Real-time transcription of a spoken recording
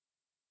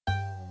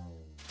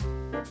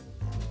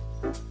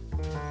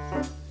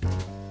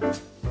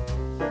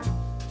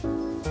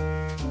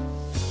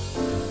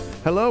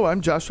Hello, I'm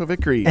Joshua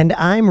Vickery. And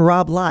I'm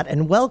Rob Lott,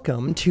 and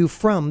welcome to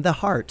From the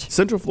Heart.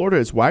 Central Florida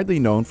is widely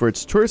known for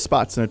its tourist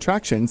spots and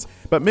attractions,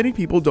 but many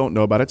people don't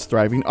know about its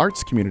thriving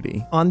arts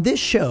community. On this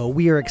show,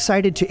 we are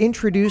excited to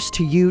introduce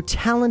to you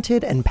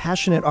talented and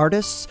passionate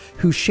artists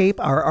who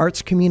shape our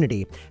arts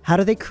community. How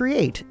do they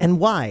create and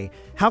why?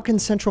 How can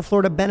Central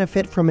Florida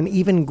benefit from an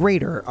even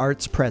greater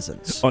arts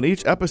presence? On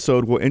each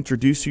episode, we'll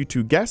introduce you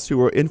to guests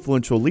who are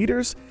influential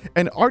leaders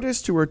and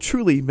artists who are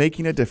truly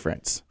making a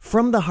difference.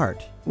 From the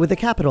Heart, with a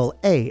capital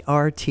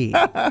A-R-T.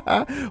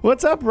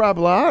 What's up, Rob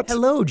Lott?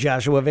 Hello,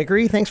 Joshua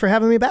Vickery. Thanks for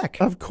having me back.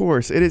 Of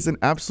course. It is an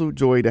absolute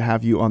joy to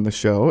have you on the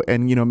show.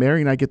 And,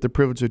 Mary and I get the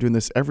privilege of doing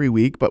this every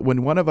week. But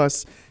when one of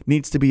us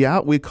needs to be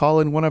out, we call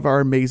in one of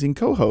our amazing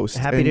co-hosts.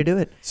 Happy to do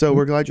it. So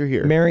we're glad you're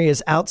here. Mary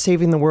is out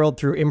saving the world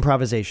through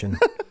improvisation.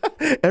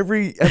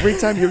 Every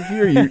time you're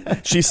here,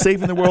 she's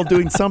saving the world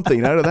doing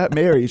something. Out of that,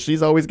 Mary,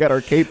 she's always got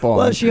her cape on.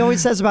 Well, she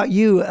always says about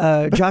you,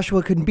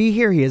 Joshua couldn't be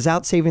here. He is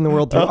out saving the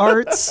world through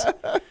arts.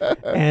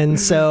 And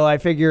so I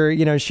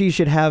figure, she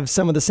should have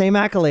some of the same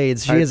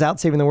accolades. She is out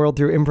saving the world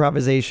through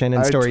improvisation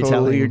and storytelling.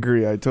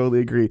 I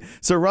totally agree.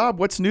 So, Rob,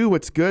 what's new?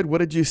 What's good? What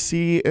did you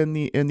see in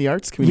the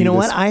arts community? You know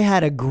what? I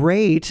had a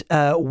great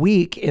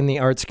week in the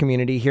arts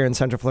community here in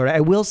Central Florida.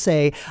 I will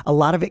say a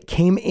lot of it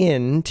came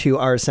into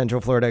our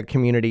Central Florida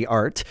community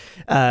arts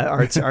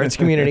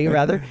community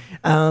rather.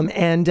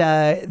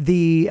 I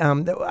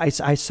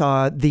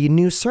saw the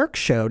new Cirque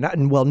show,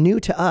 new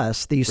to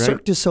us, the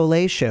Cirque du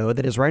Soleil show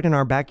that is right in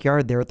our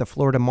backyard there at the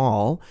Florida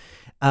Mall.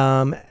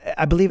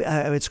 I believe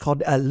it's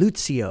called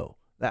Luzio.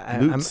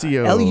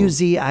 Luzio.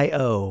 Luzio.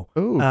 Oh,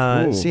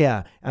 cool. So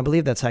yeah, I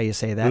believe that's how you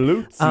say that.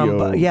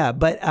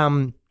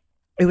 Luzio.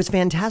 It was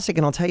fantastic,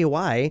 and I'll tell you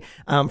why.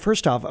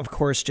 First off, of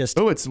course, just...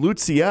 Oh, it's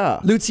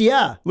Lucia.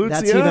 Lucia.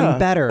 That's even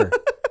better.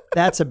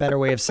 That's a better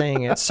way of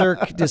saying it.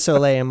 Cirque du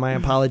Soleil, and my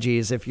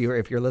apologies if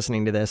you're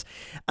listening to this.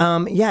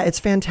 It's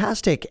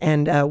fantastic,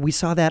 and we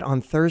saw that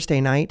on Friday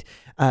night,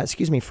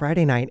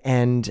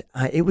 and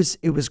it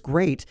was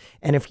great.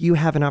 And if you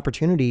have an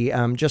opportunity,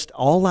 just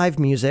all live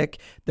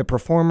music, the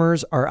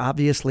performers are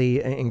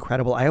obviously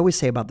incredible. I always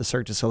say about the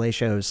Cirque du Soleil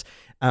shows,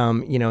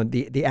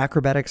 the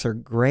acrobatics are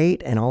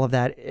great and all of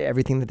that,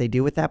 everything that they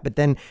do with that. But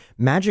then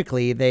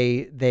magically,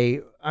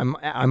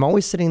 I'm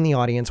always sitting in the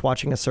audience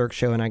watching a Cirque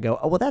show, and I go,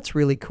 oh, well, that's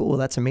really cool.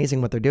 That's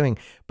amazing what they're doing.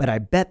 But I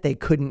bet they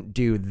couldn't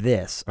do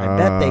this. I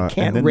bet they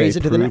can't raise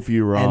it to the next.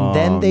 And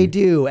then they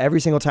do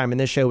every single time. And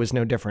this show is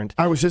no different.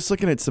 I was just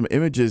looking at some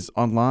images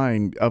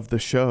online of the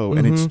show,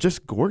 and it's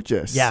just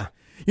gorgeous. Yeah.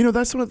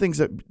 That's one of the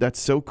things that's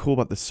so cool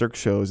about the Cirque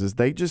shows is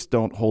they just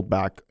don't hold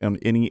back on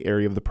any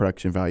area of the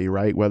production value,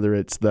 right? Whether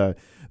it's the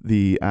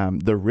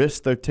risks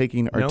they're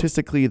taking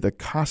artistically, the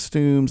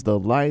costumes, the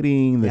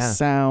lighting, the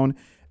sound,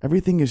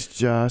 everything is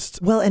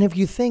just... Well, and if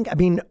you think,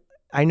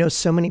 I know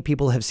so many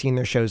people have seen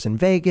their shows in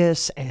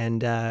Vegas,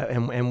 and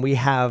we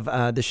have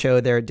the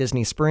show there at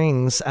Disney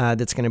Springs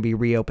that's going to be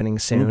reopening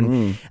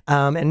soon.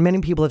 And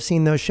many people have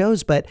seen those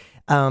shows, but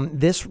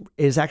this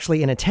is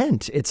actually in a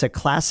tent. It's a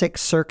classic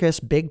circus,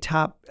 big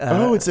top.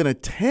 It's in a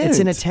tent. It's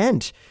in a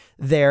tent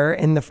there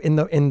in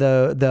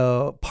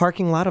the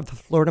parking lot of the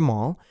Florida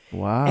Mall.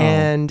 Wow.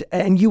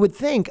 And you would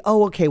think,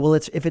 oh, okay, well,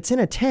 if it's in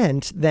a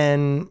tent,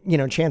 then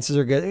chances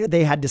are good.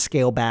 They had to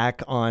scale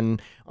back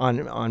on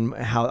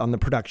the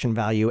production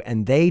value,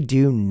 and they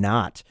do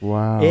not.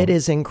 Wow. It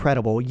is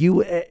incredible.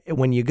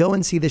 When you go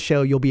and see the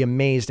show, you'll be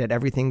amazed at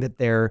everything that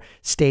their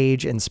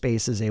stage and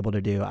space is able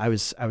to do. I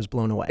was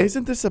blown away.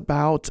 Isn't this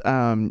about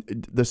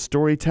the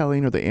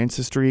storytelling or the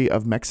ancestry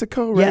of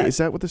Mexico, right? Yeah. Is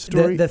that what the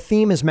story? The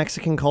theme is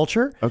Mexican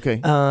culture. Okay.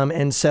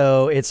 And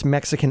so it's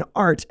Mexican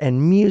art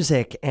and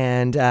music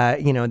and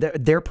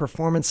their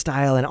performance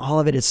style, and all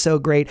of it is so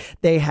great.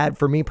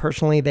 For me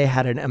personally, they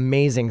had an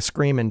amazing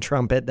screaming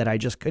trumpet that I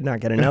just could not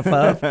get enough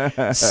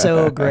of.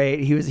 So great.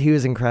 He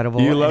was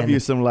incredible. You love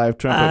you some live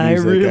trumpet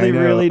music. I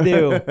really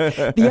do.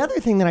 The other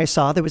thing that I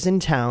saw that was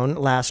in town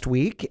last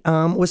week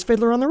was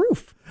Fiddler on the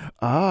Roof.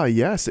 Ah,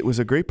 yes. It was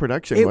a great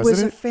production, wasn't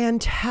it? It was a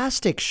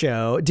fantastic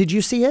show. Did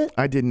you see it?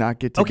 I did not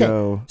get to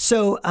go.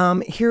 So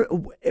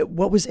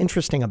what was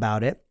interesting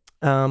about it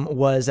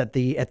was at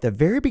the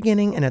very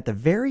beginning and at the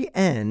very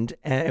end,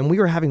 and we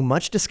were having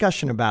much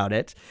discussion about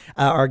it.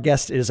 Our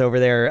guest is over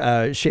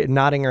there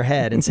nodding her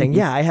head and saying,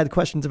 yeah, I had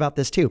questions about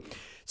this too.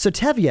 So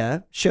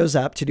Tevye shows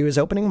up to do his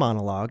opening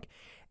monologue.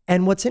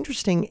 And what's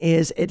interesting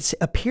is it's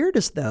appeared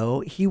as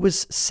though he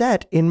was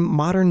set in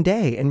modern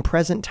day, in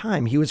present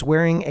time. He was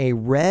wearing a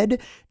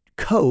red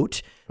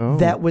coat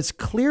that was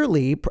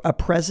clearly a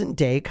present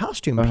day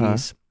costume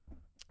piece.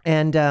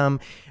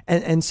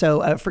 And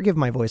so forgive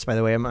my voice, by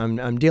the way.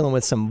 I'm dealing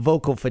with some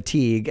vocal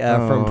fatigue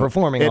from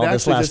performing all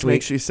this last week. It actually just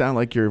makes you sound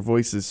like your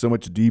voice is so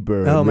much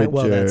deeper. Oh my,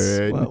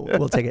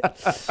 we'll take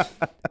it.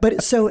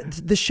 But so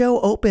the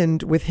show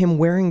opened with him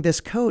wearing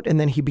this coat, and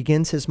then he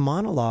begins his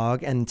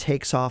monologue and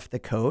takes off the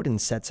coat and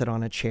sets it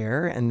on a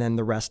chair, and then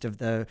the rest of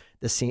the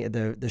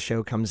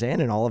show comes in,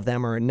 and all of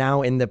them are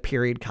now in the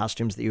period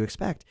costumes that you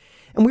expect.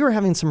 And we were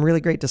having some really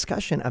great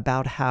discussion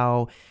about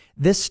how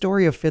this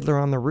story of Fiddler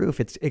on the Roof,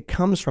 it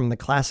comes from the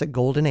classic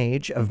golden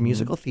age of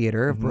musical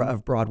theater,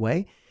 of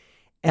Broadway.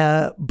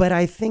 But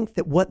I think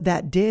that what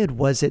that did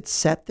was it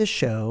set the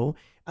show,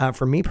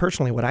 for me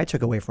personally, what I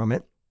took away from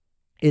it,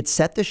 it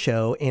set the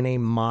show in a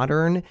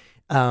modern,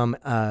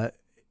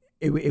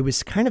 it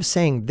was kind of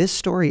saying this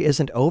story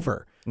isn't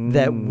over.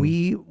 That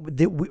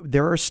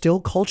there are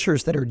still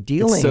cultures that are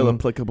dealing. It's still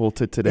applicable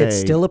to today. It's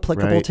still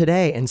applicable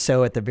today. And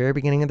so at the very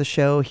beginning of the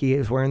show, he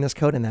is wearing this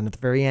coat, and then at the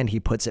very end, he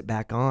puts it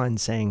back on,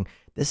 saying,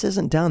 "This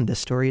isn't done. This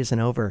story isn't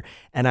over."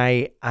 And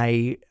I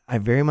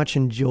very much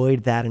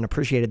enjoyed that and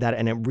appreciated that,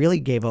 and it really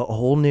gave a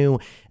whole new,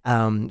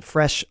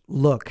 fresh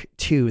look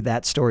to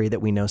that story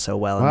that we know so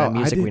well, and that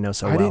music we know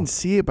so well. I didn't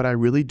see it, but I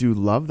really do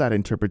love that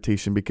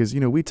interpretation because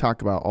we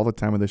talk about all the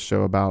time on this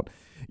show about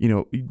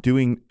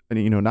doing.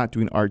 Not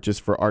doing art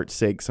just for art's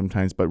sake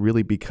sometimes, but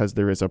really because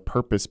there is a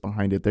purpose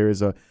behind it. There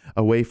is a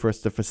way for us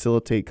to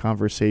facilitate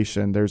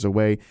conversation. There's a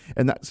way,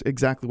 and that's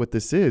exactly what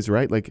this is,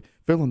 right? Like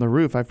Fiddler on the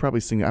Roof, I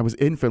was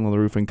in Fiddler on the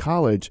Roof in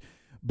college,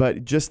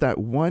 but just that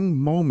one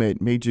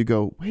moment made you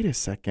go, wait a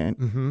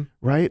second,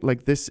 right?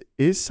 Like this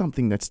is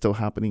something that's still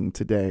happening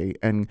today.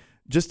 And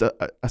just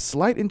a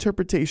slight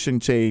interpretation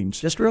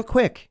change. Just real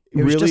quick.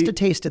 It was just a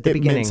taste at the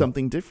beginning. It meant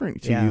something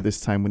different to you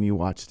this time when you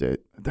watched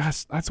it.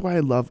 That's why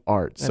I love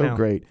art. So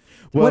great.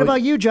 Well, what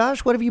about you,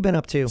 Josh? What have you been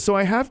up to? So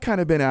I have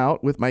kind of been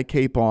out with my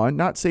cape on,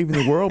 not saving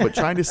the world, but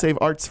trying to save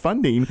arts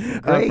funding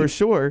for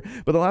sure.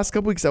 But the last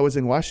couple weeks I was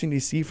in Washington,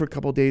 D.C. for a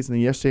couple of days. And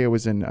then yesterday I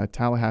was in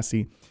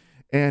Tallahassee.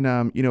 And,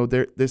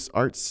 this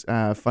arts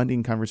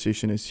funding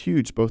conversation is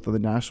huge, both on the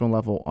national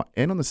level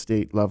and on the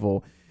state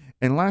level.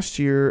 And last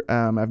year,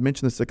 I've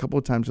mentioned this a couple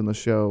of times on the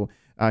show,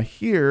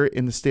 here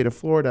in the state of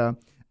Florida,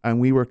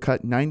 we were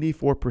cut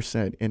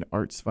 94% in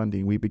arts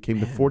funding. We became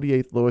the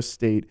 48th lowest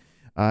state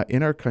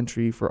in our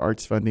country for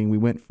arts funding. We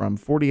went from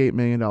 $48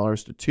 million to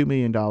 $2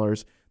 million.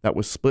 That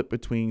was split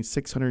between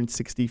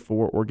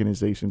 664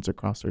 organizations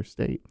across our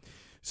state.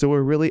 So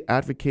we're really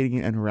advocating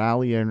and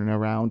rallying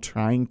around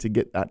trying to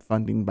get that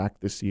funding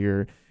back this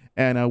year.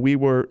 And we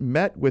were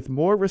met with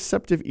more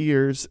receptive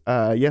ears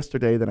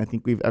yesterday than I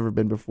think we've ever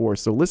been before.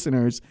 So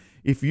listeners,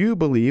 if you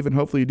believe, and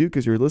hopefully you do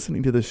because you're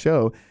listening to the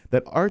show,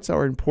 that arts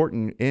are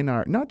important in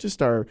our, not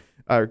just our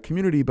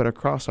community, but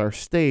across our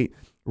state,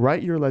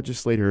 write your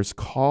legislators,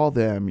 call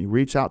them,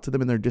 reach out to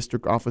them in their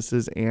district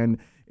offices and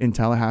in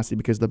Tallahassee,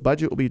 because the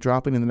budget will be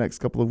dropping in the next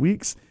couple of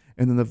weeks,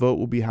 and then the vote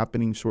will be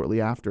happening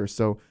shortly after.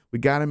 So we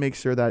got to make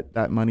sure that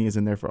that money is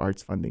in there for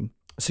arts funding.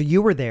 So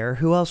you were there.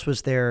 Who else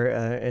was there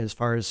as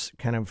far as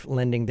kind of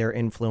lending their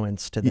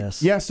influence to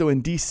this? Yeah, so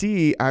in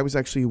D.C., I was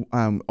actually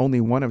only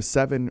one of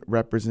 7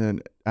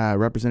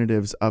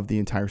 representatives of the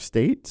entire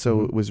state.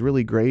 So it was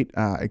really great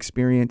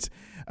experience.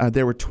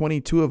 There were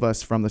 22 of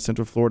us from the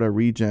Central Florida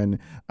region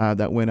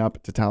that went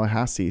up to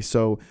Tallahassee.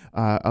 So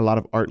a lot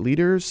of art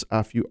leaders,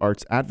 a few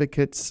arts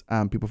advocates,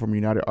 people from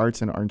United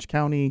Arts in Orange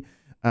County.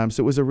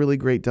 So it was a really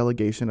great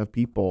delegation of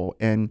people.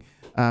 And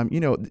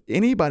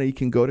anybody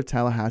can go to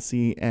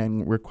Tallahassee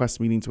and request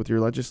meetings with your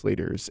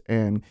legislators,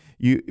 and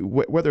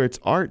whether it's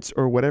arts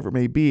or whatever it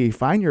may be,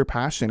 find your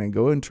passion and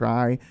go and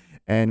try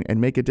and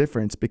make a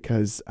difference,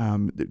 because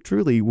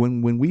truly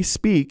when we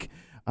speak,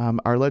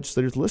 our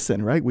legislators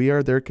listen, right? We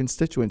are their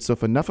constituents. So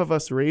if enough of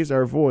us raise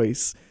our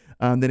voice,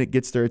 then it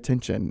gets their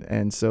attention.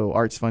 And so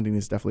arts funding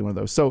is definitely one of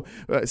those. So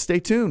stay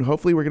tuned.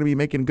 Hopefully we're going to be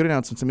making good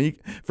announcements. I mean,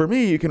 for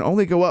me, you can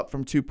only go up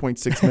from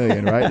 2.6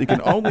 million, right? You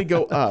can only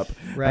go up.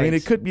 Right. I mean,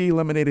 it could be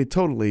eliminated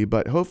totally,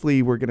 but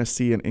hopefully we're going to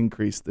see an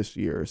increase this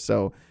year.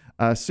 So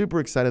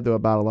super excited, though,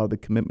 about a lot of the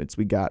commitments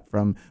we got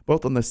from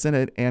both on the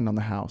Senate and on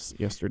the House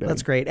yesterday.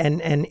 That's great. And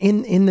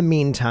in the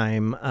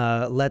meantime,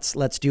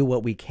 let's do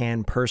what we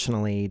can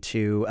personally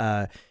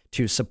to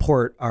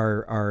support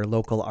our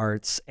local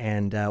arts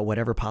and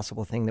whatever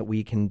possible thing that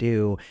we can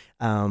do.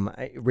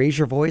 Raise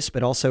your voice,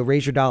 but also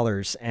raise your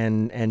dollars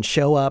and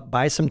show up,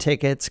 buy some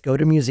tickets, go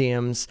to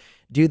museums,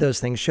 do those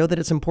things, show that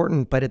it's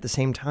important, but at the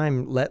same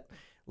time, let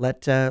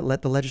the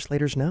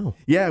legislators know.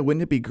 Yeah,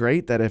 wouldn't it be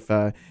great that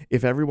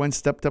if everyone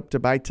stepped up to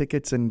buy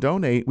tickets and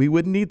donate, we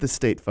wouldn't need the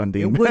state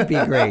funding. It would be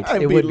great.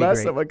 It would be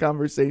less of a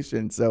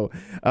conversation. So,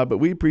 but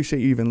we appreciate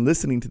you even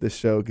listening to this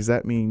show, because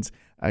that means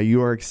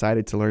you are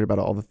excited to learn about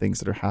all the things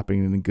that are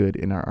happening and good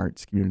in our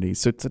arts community.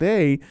 So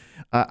today,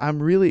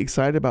 I'm really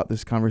excited about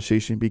this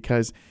conversation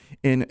because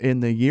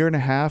in the year and a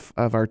half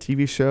of our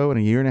TV show and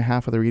a year and a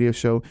half of the radio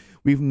show,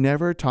 we've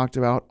never talked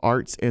about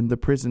arts in the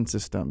prison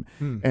system.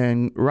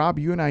 And Rob,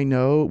 you and I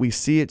know we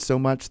see it so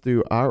much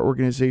through our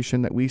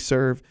organization that we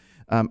serve.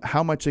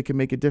 how much it can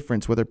make a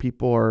difference, whether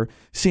people are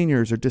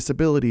seniors or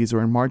disabilities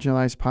or in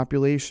marginalized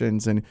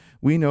populations. And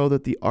we know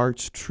that the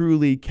arts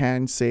truly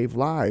can save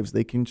lives.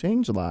 They can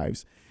change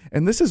lives.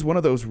 And this is one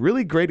of those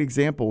really great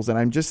examples. And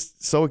I'm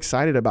just so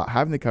excited about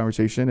having the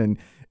conversation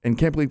and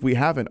can't believe we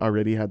haven't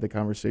already had the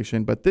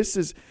conversation. But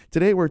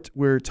today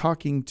we're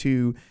talking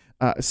to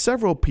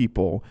several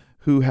people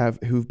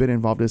who've been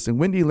involved in this. And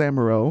Wendy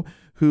Lamoureux,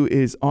 who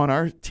is on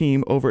our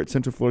team over at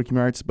Central Florida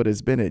Community Arts, but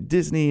has been at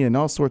Disney and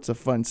all sorts of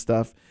fun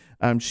stuff.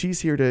 She's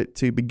here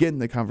to begin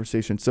the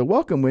conversation. So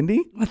welcome,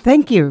 Wendy. Well,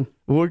 thank you.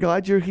 We're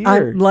glad you're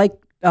here. Like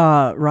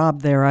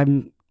Rob there,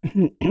 I'm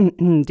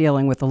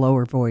dealing with a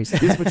lower voice.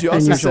 Yes, but you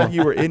also said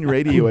you were in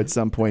radio at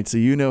some point, so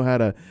you know how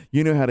to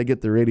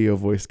get the radio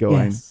voice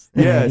going.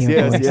 Yes.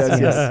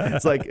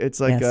 It's like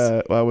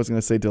yes. Well, I was going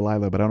to say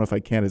Delilah, but I don't know if I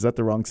can. Is that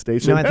the wrong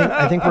station? No,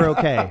 I think we're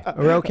okay.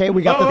 We're okay.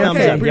 We got the thumbs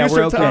okay. up. Producer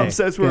Yeah, we're okay. Tom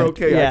says we're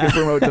okay. Yeah. I can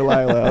promote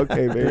Delilah.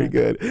 Okay, very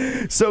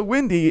good. So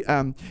Wendy,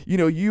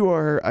 you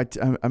are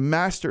a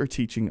master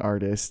teaching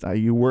artist.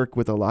 You work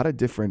with a lot of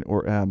different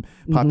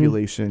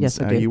populations.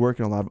 Yes, I do. You work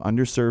in a lot of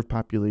underserved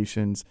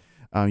populations.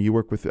 You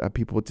work with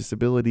people with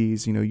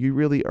disabilities. You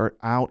really are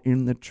out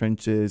in the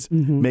trenches,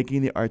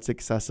 making the arts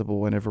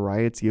accessible in a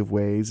variety of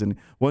ways. And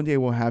one day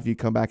we'll have you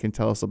come back and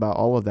tell us about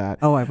all of that.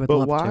 Oh, I would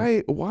love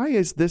to. But why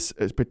is this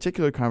a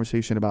particular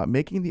conversation about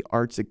making the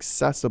arts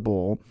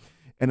accessible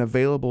and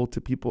available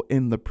to people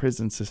in the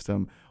prison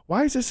system?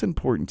 Why is this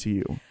important to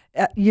you?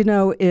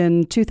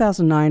 In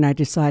 2009, I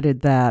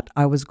decided that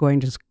I was going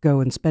to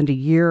go and spend a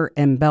year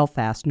in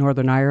Belfast,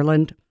 Northern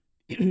Ireland.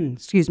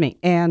 Excuse me.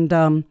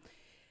 And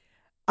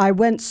I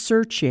went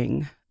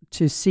searching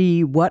to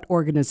see what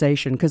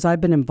organization, because I've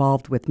been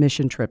involved with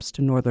mission trips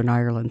to Northern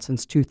Ireland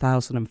since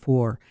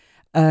 2004.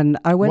 And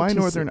I went Why to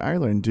Northern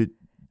Ireland?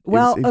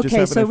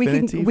 So we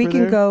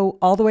can go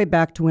all the way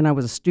back to when I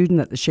was a student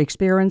at the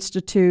Shakespeare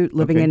Institute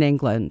living in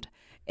England.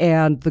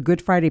 And the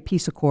Good Friday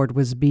Peace Accord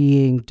was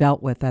being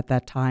dealt with at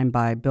that time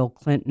by Bill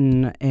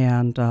Clinton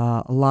and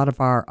a lot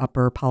of our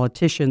upper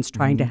politicians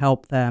trying to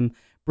help them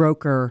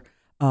broker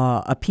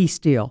a peace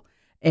deal.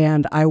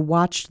 And I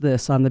watched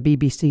this on the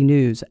BBC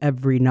News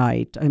every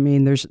night. I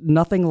mean, there's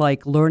nothing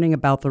like learning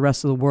about the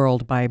rest of the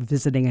world by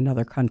visiting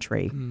another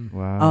country.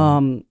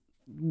 Wow.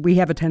 We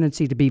have a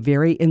tendency to be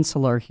very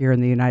insular here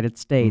in the United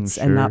States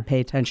and not pay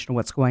attention to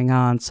what's going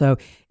on. So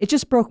it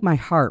just broke my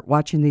heart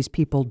watching these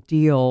people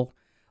deal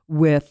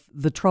with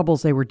the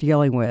troubles they were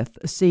dealing with,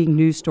 seeing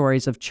news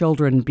stories of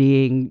children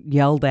being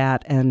yelled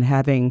at and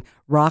having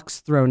rocks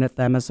thrown at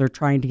them as they're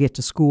trying to get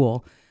to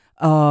school.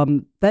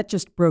 That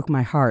just broke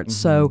my heart.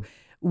 So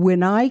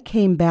when I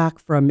came back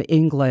from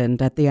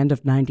England at the end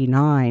of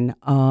 99,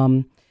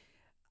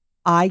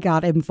 I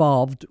got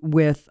involved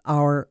with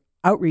our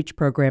outreach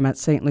program at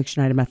St. Luke's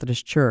United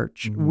Methodist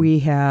Church. We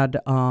had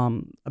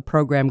a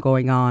program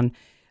going on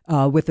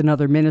with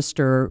another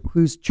minister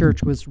whose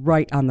church was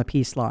right on the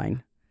peace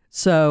line.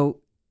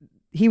 So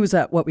he was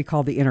at what we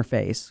call the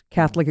interface,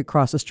 Catholic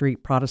across the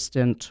street,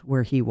 Protestant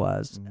where he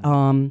was.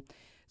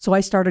 So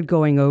I started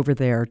going over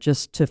there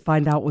just to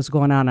find out what was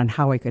going on and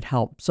how I could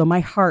help. So my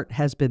heart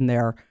has been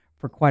there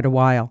for quite a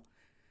while.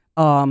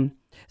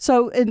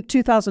 So in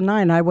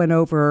 2009, I went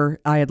over,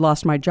 I had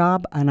lost my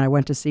job, and I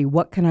went to see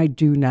what can I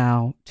do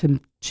now to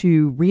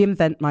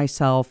reinvent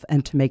myself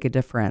and to make a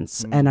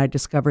difference. And I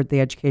discovered the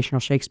Educational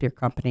Shakespeare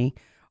Company,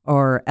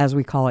 or as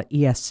we call it,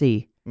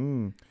 ESC.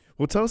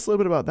 Well, tell us a little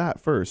bit about that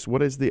first.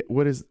 What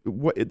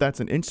that's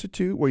an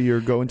institute where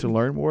you're going to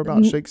learn more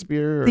about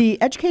Shakespeare? Or?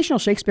 The Educational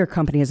Shakespeare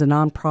Company is a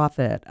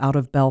nonprofit out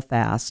of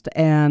Belfast,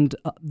 and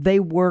they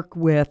work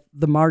with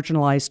the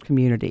marginalized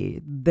community.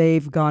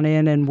 They've gone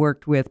in and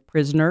worked with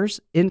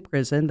prisoners in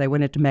prison. They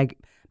went into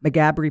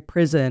Maghaberry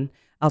Prison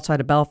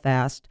outside of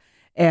Belfast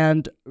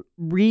and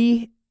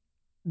rewrote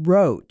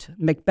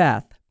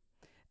Macbeth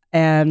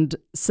and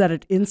set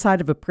it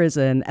inside of a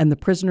prison, and the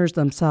prisoners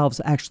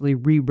themselves actually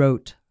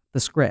rewrote the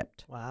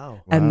script.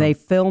 Wow. And they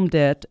filmed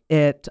it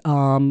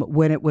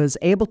when it was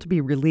able to be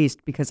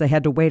released, because they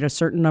had to wait a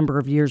certain number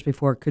of years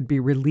before it could be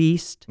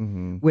released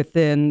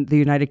within the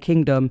United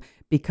Kingdom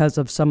because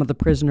of some of the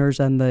prisoners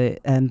and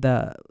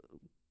the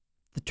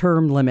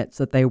term limits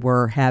that they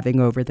were having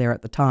over there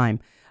at the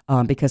time,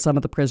 because some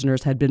of the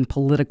prisoners had been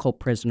political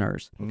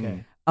prisoners.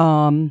 Okay.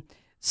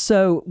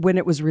 So when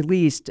it was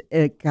released,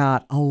 it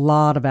got a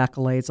lot of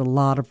accolades, a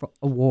lot of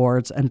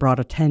awards, and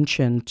brought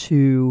attention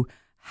to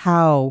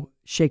how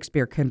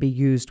Shakespeare can be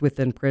used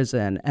within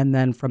prison, and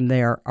then from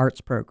there, arts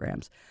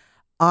programs.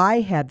 I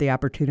had the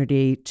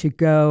opportunity to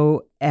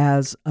go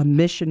as a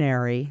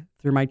missionary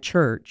through my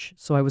church,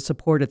 so I was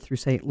supported through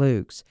St.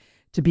 Luke's,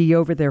 to be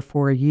over there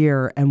for a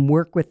year and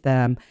work with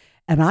them.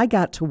 And I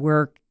got to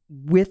work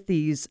with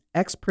these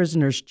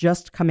ex-prisoners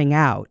just coming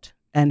out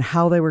and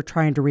how they were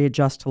trying to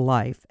readjust to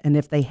life. And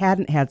if they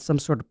hadn't had some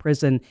sort of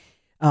prison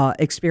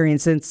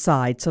experience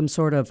inside, some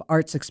sort of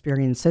arts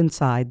experience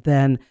inside,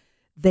 then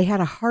they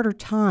had a harder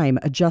time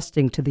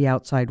adjusting to the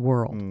outside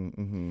world.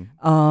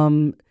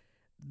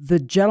 The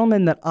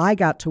gentleman that I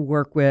got to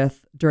work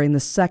with during the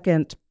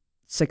second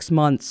 6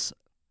 months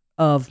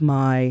of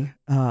my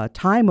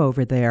time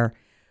over there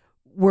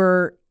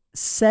were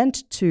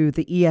sent to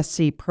the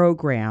ESC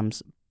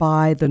programs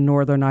by the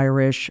Northern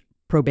Irish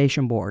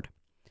Probation Board.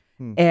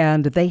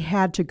 And they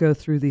had to go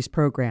through these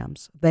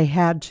programs. They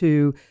had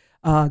to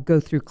go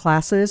through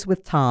classes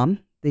with Tom,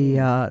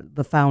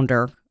 the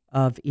founder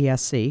of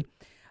ESC.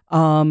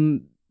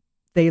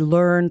 They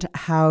learned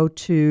how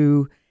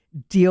to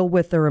deal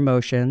with their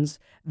emotions.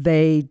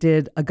 They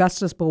did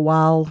Augustus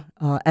Boal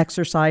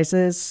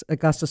exercises.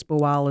 Augustus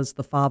Boal is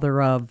the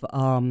father of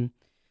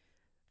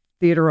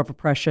theater of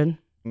oppression.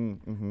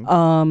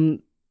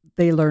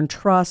 They learn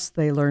trust,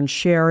 they learn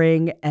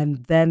sharing,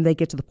 and then they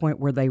get to the point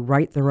where they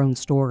write their own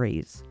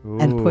stories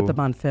and put them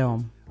on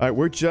film. All right,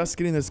 we're just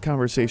getting this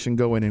conversation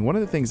going. And one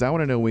of the things I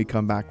want to know when we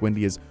come back,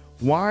 Wendy, is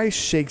why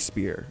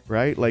Shakespeare,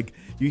 right? Like,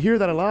 you hear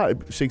that a lot,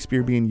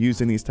 Shakespeare being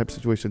used in these types of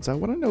situations. I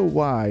want to know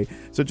why.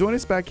 So join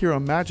us back here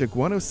on Magic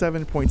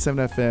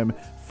 107.7 FM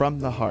from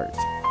the heart.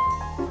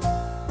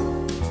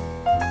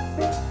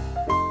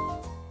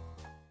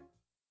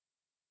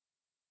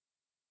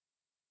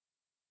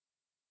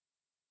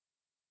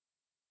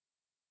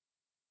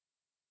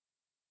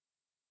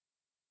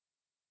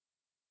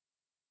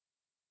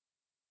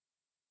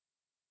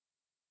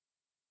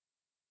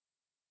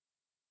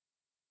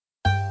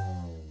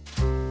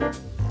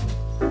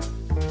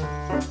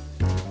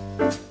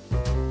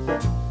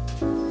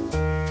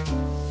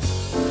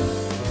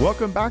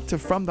 Welcome back to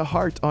From the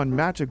Heart on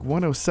Magic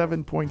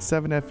 107.7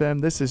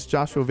 FM. This is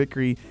Joshua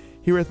Vickery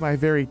here with my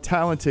very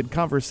talented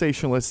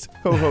conversationalist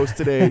co-host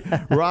today,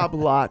 Rob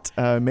Lott.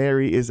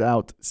 Mary is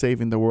out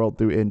saving the world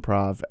through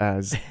improv,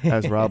 as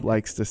Rob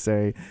likes to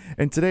say.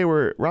 And today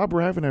we're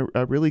having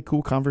a really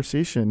cool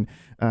conversation,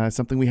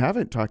 something we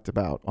haven't talked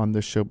about on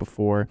this show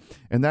before,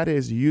 and that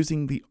is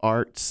using the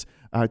arts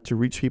to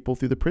reach people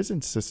through the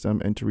prison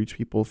system and to reach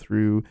people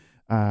through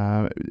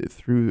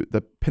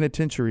the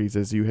penitentiaries,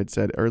 as you had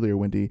said earlier,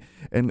 Wendy.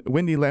 And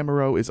Wendy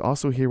Lamoureux is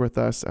also here with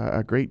us,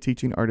 a great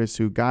teaching artist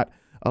who got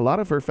a lot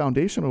of her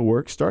foundational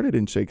work started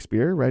in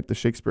Shakespeare, right? The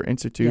Shakespeare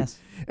Institute. Yes.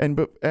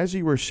 But as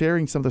you were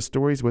sharing some of the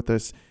stories with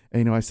us,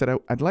 I said,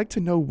 I'd like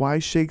to know why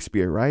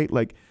Shakespeare, right?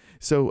 Like,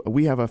 so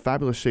we have a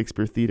fabulous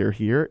Shakespeare theater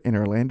here in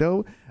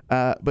Orlando,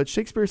 but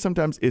Shakespeare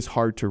sometimes is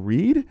hard to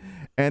read,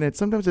 and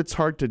sometimes it's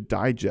hard to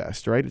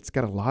digest, right? It's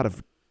got a lot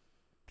of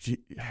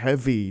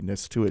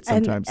heaviness to it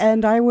sometimes.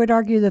 And I would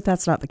argue that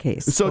that's not the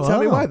case. So tell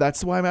me why.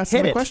 That's why I'm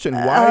asking the question.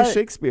 Why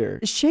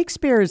Shakespeare?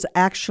 Shakespeare is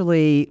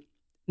actually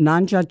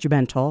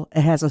non-judgmental.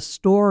 It has a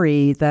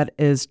story that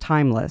is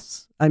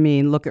timeless. I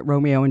mean, look at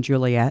Romeo and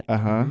Juliet.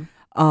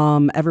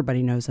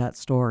 Everybody knows that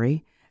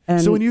story.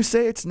 And so when you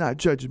say it's not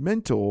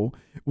judgmental,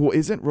 well,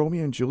 isn't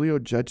Romeo and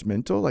Juliet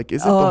judgmental? Like,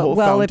 isn't the whole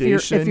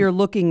foundation? if you're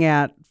looking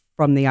at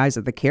from the eyes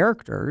of the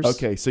characters.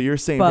 Okay, so you're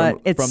saying but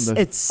from the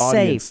it's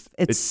audience, safe.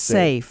 It's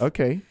safe.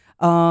 Okay.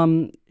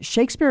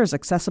 Shakespeare is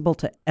accessible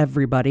to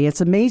everybody. It's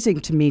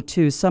amazing to me,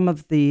 too, some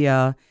of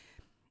the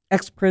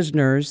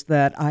ex-prisoners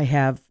that I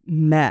have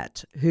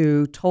met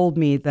who told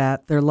me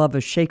that their love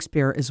of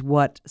Shakespeare is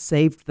what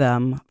saved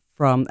them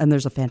from, and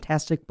there's a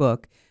fantastic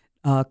book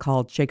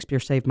called Shakespeare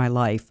Saved My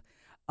Life,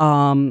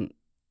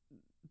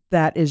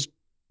 that is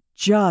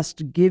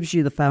just gives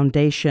you the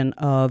foundation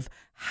of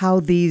how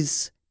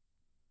these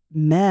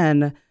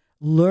men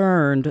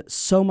learned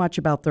so much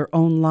about their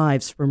own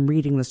lives from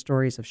reading the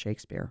stories of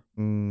Shakespeare.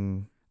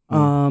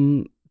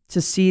 To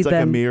see it's them,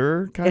 like a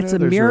mirror, kind of. It's a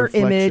mirror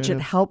image. It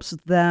helps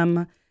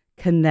them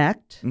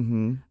connect,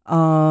 and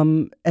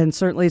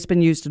certainly it's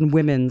been used in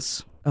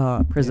women's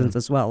prisons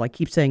as well. I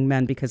keep saying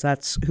men because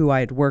that's who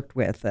I had worked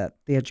with at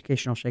the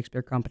Educational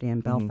Shakespeare Company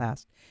in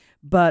Belfast.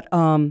 But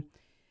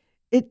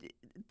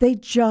they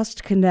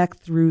just connect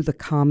through the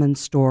common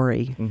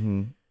story.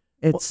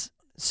 It's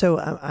so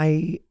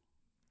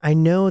I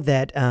know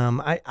that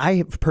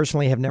I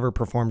personally have never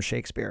performed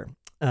Shakespeare,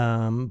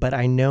 but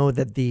I know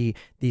that the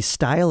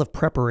style of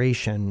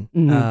preparation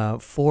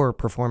for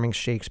performing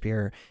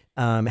Shakespeare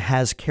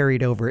has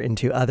carried over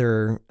into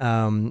other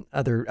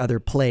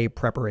play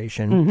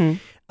preparation.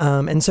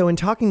 And so in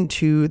talking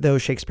to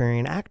those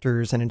Shakespearean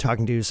actors and in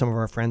talking to some of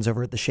our friends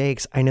over at the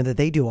Shakes, I know that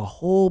they do a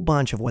whole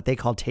bunch of what they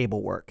call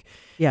table work.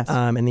 Yes.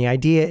 And the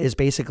idea is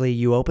basically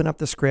you open up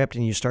the script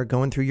and you start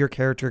going through your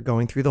character,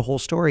 going through the whole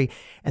story.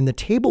 And the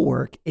table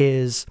work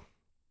is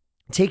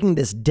taking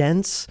this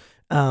dense,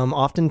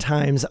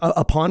 oftentimes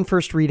upon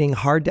first reading,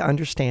 hard to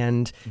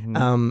understand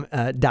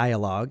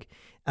dialogue,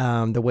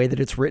 the way that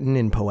it's written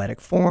in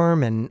poetic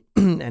form and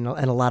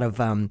a lot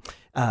of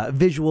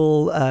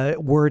visual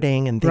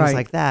wording and things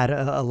like that.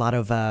 A lot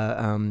of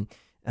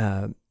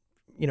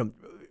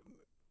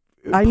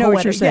I know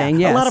what you're saying.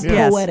 Yeah, yes, a lot of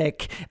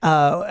poetic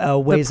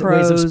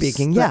ways of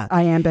speaking. Yeah,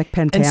 iambic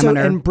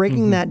pentameter, and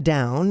breaking that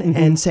down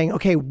and saying,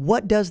 okay,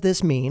 what does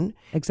this mean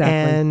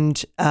exactly?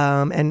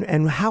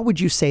 And how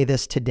would you say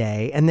this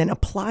today? And then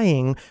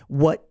applying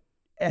what,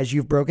 as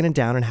you've broken it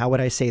down, and how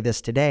would I say this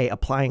today?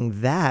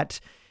 Applying that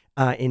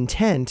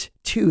intent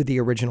to the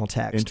original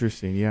text.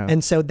 Interesting, yeah.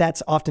 And so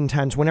that's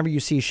oftentimes whenever you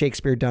see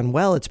Shakespeare done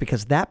well, it's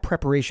because that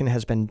preparation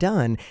has been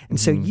done. And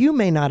so you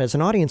may not, as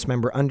an audience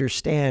member,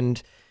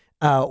 understand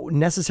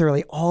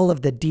necessarily all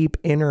of the deep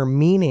inner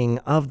meaning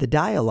of the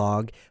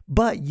dialogue,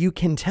 but you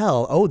can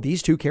tell, oh,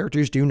 these two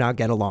characters do not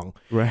get along.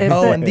 Right.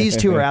 And these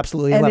two are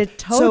absolutely in and love. it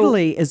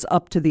totally is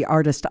up to the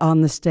artist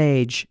on the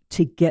stage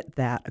to get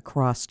that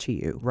across to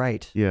you.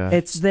 Right. Yeah.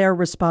 It's their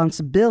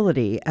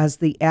responsibility as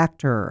the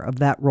actor of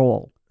that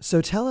role.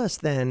 So tell us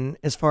then,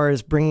 as far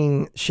as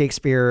bringing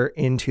Shakespeare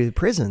into the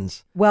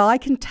prisons. Well, I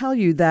can tell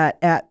you that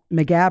at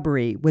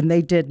McGabbery, when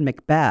they did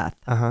Macbeth,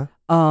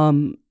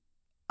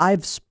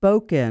 I've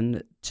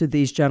spoken to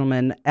these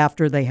gentlemen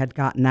after they had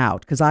gotten out,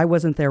 because I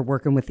wasn't there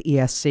working with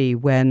ESC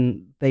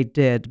when they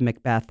did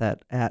Macbeth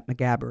at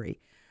McGabbery.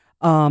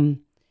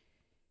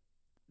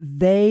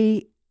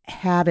 They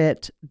had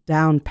it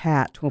down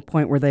pat to a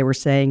point where they were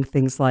saying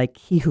things like,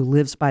 he who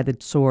lives by the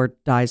sword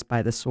dies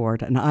by the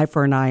sword. An eye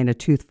for an eye and a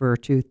tooth for a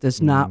tooth does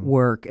not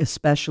work,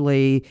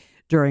 especially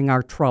during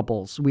our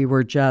troubles. We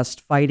were just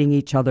fighting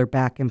each other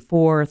back and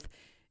forth.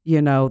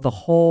 You know, the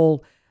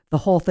whole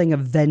thing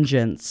of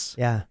vengeance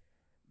it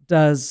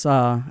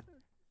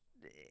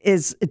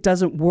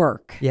doesn't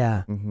work.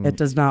 Yeah. It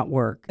does not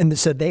work. And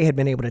so they had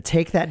been able to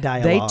take that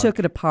dialogue. They took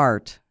it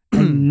apart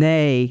and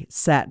they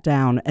sat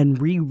down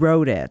and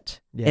rewrote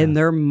it in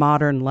their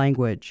modern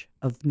language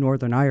of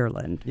Northern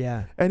Ireland.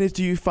 Yeah. And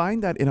do you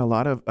find that in a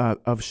lot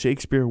of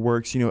Shakespeare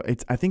works, you know,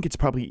 I think it's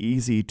probably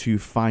easy to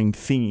find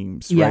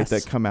themes, right,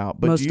 that come out.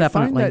 But most do you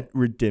definitely. find that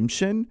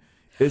redemption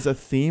is a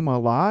theme a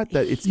lot,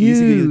 that it's Huge.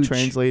 easy to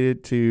translate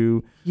it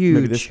to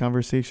maybe this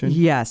conversation?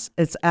 Yes,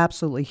 it's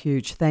absolutely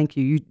huge. Thank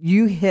you.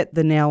 You hit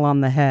the nail on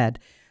the head.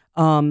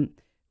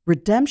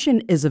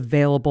 Redemption is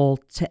available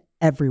to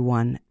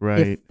everyone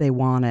if they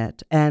want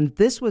it. And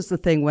this was the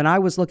thing, when I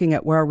was looking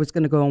at where I was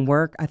going to go and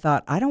work, I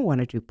thought, I don't want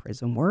to do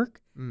prison work.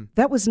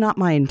 That was not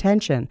my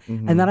intention.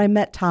 And then I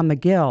met Tom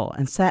McGill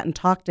and sat and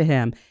talked to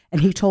him,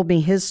 and he told me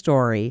his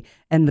story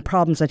and the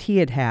problems that he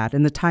had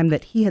and the time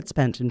that he had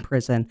spent in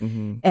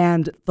prison.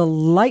 And the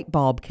light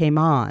bulb came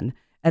on,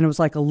 and it was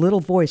like a little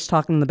voice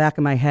talking in the back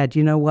of my head,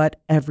 you know what?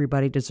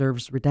 Everybody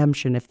deserves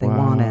redemption if they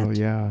want it.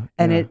 Yeah.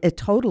 And it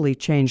totally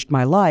changed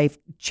my life,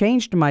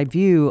 changed my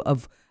view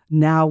of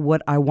now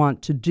what I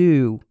want to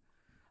do.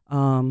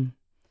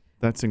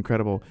 That's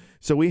incredible.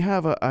 So we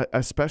have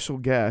a special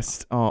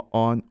guest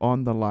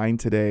on the line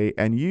today,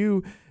 and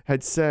you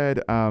had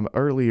said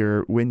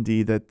earlier,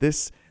 Wendy, that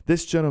this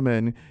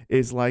gentleman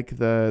is like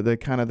the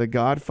kind of the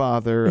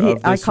godfather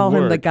of this I call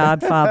him the work.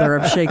 Godfather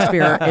of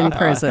Shakespeare in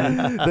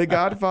prison. The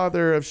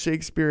godfather of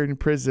Shakespeare in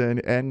prison.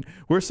 And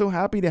we're so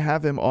happy to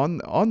have him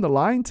on the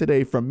line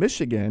today from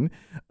Michigan.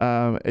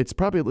 It's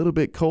probably a little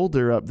bit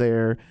colder up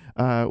there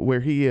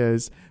where he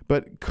is.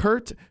 But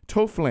Kurt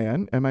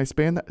Touflin, am I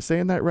saying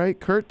that right?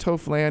 Kurt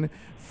Touflin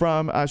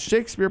from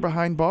Shakespeare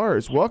Behind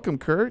Bars. Welcome,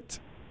 Kurt.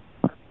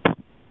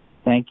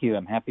 Thank you.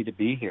 I'm happy to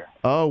be here.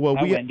 Oh, well,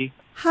 Hi, Wendy.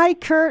 Hi,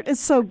 Kurt. It's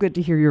so good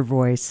to hear your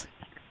voice.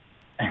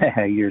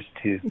 Yours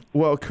too.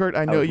 Well, Kurt,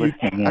 I know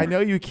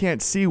you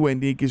can't see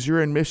Wendy because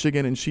you're in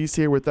Michigan and she's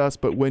here with us.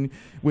 But when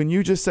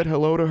you just said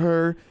hello to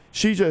her,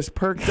 she just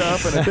perked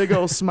up and a big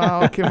old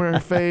smile came on her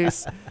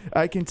face.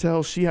 I can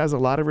tell she has a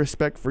lot of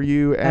respect for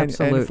you and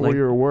for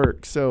your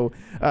work. So,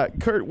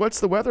 Kurt,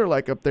 what's the weather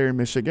like up there in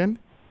Michigan?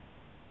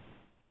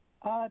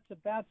 It's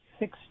about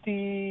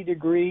 60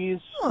 degrees.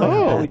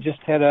 Oh. We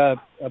just had a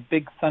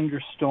big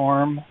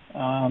thunderstorm,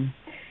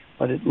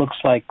 but it looks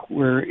like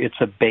it's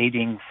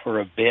abating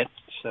for a bit.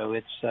 So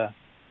it's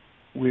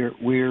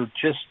we're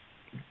just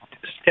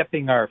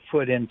stepping our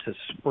foot into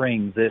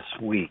spring this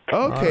week.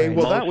 Okay, right.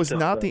 well, that was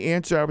not the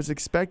answer I was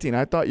expecting.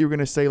 I thought you were going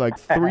to say like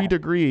 3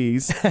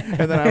 degrees,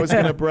 and then I was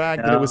going to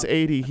brag that it was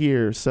 80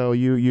 here. So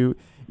you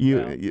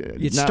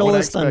stole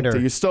his thunder.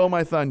 You stole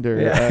my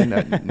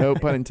thunder. No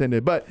pun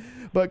intended.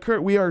 But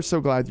Kurt, we are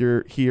so glad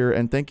you're here,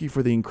 and thank you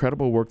for the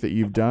incredible work that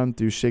you've done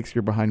through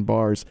Shakespeare Behind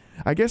Bars.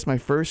 I guess my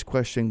first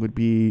question would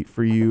be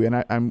for you,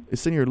 and I'm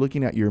sitting here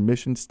looking at your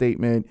mission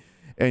statement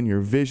and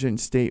your vision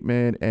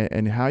statement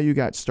and how you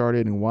got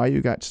started and why you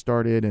got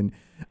started. And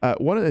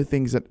one of the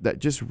things that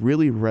just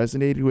really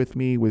resonated with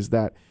me was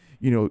that,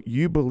 you know,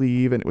 you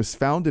believe, and it was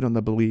founded on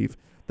the belief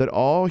that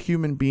all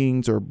human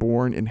beings are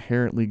born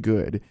inherently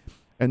good.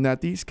 And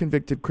that these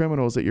convicted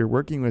criminals that you're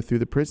working with through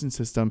the prison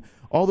system,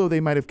 although they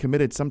might have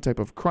committed some type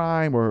of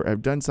crime or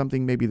have done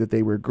something maybe that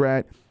they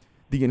regret,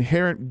 the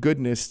inherent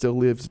goodness still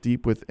lives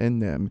deep within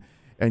them.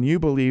 And you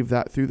believe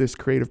that through this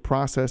creative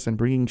process and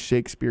bringing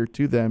Shakespeare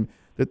to them,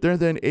 that they're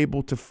then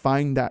able to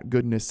find that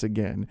goodness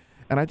again.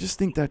 And I just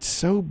think that's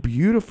so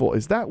beautiful.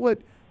 Is that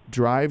what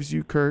drives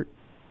you, Kurt?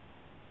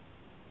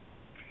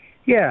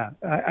 Yeah,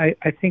 I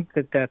think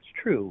that's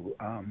true.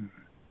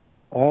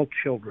 All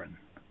children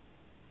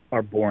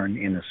are born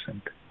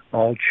innocent.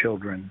 All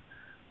children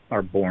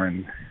are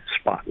born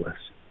spotless.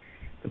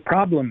 The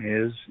problem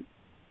is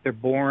they're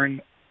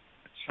born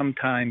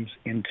sometimes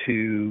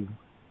into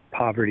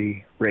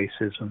poverty,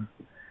 racism,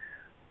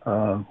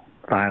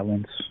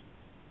 violence,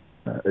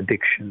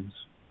 addictions,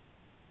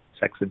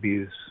 sex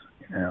abuse.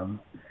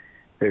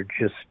 They're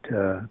just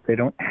they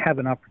don't have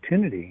an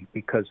opportunity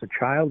because a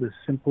child is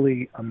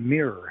simply a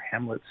mirror.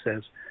 Hamlet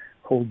says,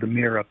 "Hold the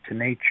mirror up to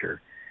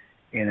nature."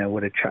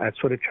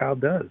 That's what a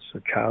child does.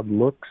 A child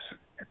looks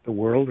at the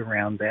world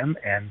around them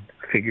and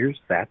figures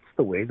that's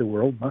the way the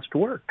world must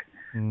work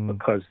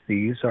because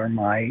these are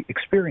my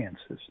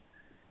experiences.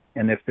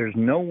 And if there's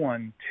no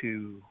one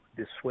to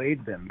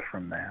dissuade them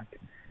from that,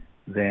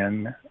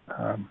 then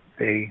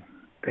they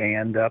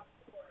end up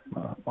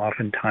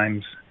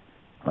oftentimes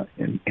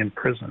in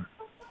prison.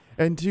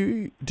 And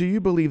do you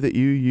believe that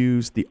you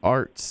use the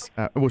arts,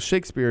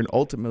 Shakespeare and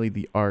ultimately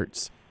the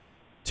arts,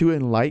 to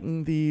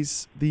enlighten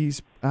these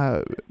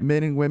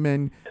men and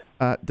women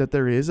that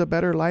there is a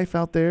better life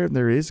out there,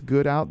 there is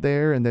good out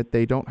there, and that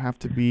they don't have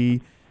to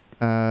be,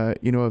 a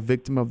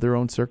victim of their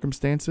own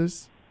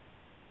circumstances?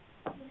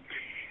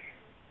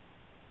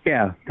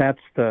 Yeah,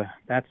 that's the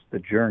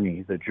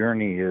journey. The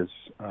journey is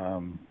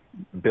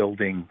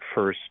building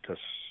first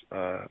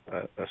a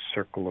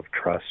circle of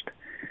trust,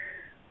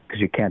 because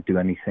you can't do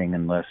anything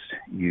unless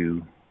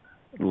you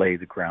lay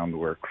the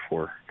groundwork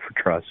for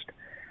trust.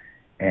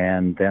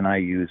 And then I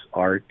use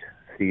art,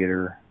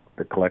 theater,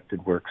 the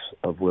collected works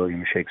of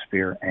William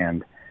Shakespeare,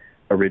 and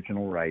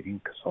original writing,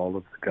 because all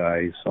of the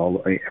guys,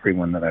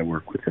 everyone that I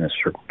work with in a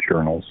circle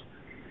journals,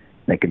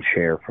 they can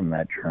share from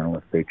that journal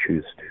if they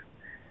choose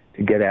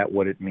to get at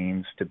what it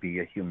means to be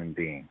a human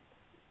being.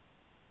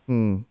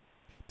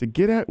 To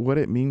get at what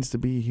it means to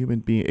be a human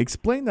being.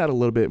 Explain that a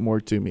little bit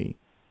more to me.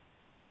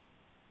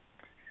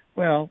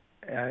 Well,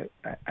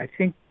 I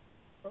think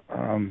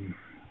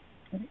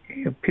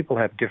people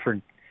have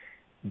different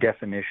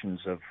definitions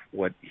of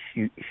what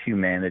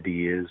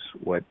humanity is,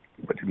 what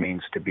it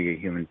means to be a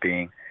human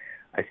being.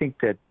 I think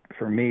that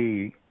for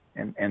me,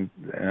 and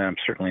I'm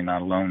certainly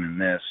not alone in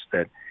this,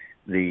 that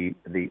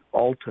the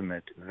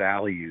ultimate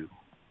value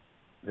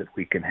that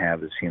we can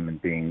have as human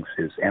beings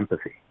is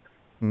empathy.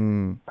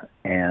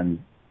 And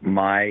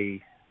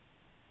my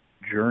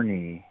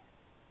journey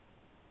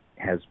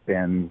has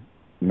been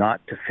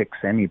not to fix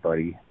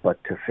anybody,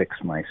 but to fix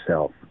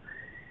myself.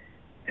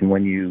 And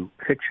when you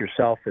fix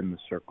yourself in the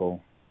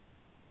circle,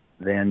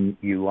 then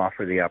you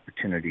offer the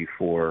opportunity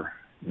for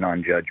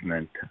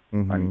non-judgment,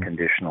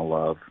 unconditional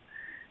love,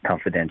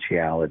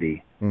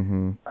 confidentiality.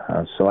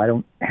 So I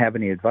don't have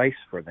any advice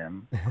for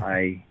them.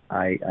 I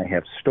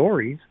have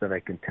stories that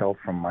I can tell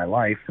from my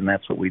life, and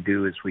that's what we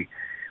do is we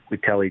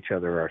tell each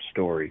other our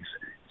stories.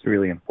 It's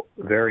really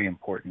very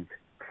important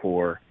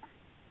for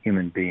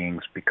human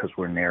beings, because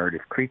we're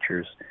narrative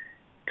creatures,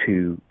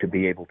 to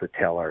be able to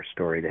tell our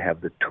story, to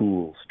have the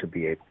tools to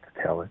be able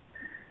to tell it.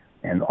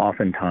 And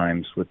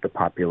oftentimes with the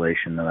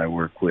population that I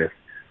work with,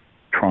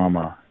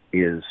 trauma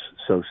is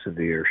so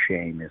severe,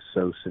 shame is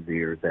so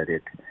severe that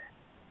it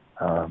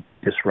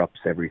disrupts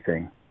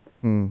everything.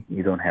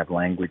 You don't have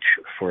language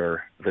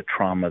for the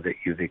trauma that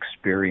you've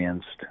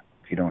experienced.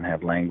 If you don't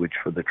have language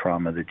for the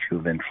trauma that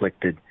you've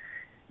inflicted,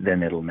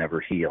 then it'll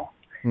never heal.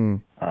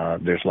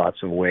 There's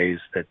lots of ways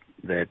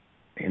that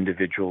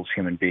individuals,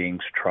 human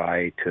beings,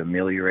 try to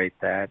ameliorate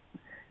that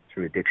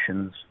through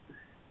addictions,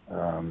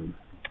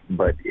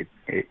 but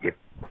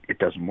it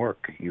doesn't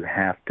work. You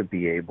have to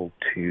be able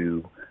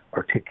to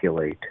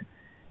articulate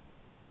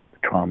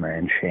the trauma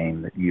and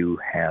shame that you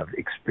have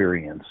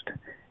experienced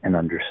and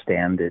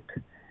understand it,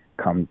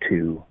 come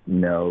to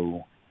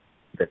know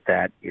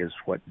that is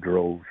what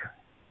drove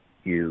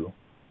you,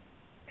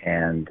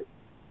 and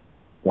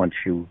once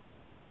you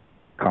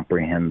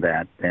comprehend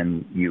that,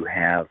 then you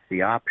have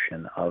the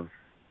option of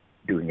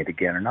doing it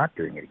again or not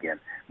doing it again.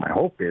 My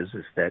hope is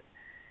that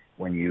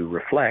when you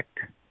reflect,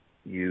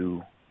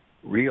 you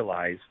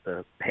realize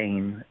the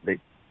pain that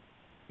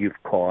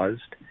you've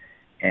caused,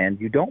 and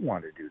you don't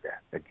want to do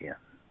that again.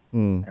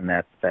 And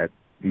that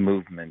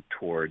movement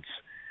towards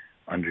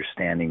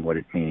understanding what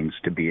it means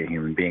to be a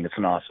human being. It's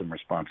an awesome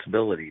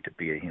responsibility to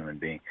be a human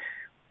being.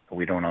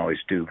 We don't always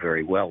do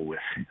very well with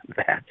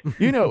that.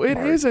 It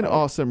is an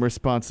awesome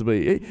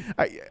responsibility.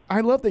 I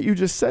love that you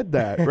just said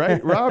that,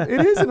 right, Rob? It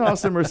is an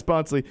awesome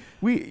responsibility.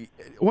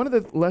 One of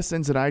the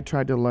lessons that I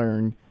tried to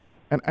learn,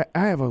 and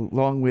I have a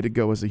long way to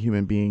go as a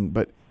human being,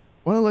 but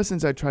one of the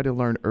lessons I tried to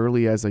learn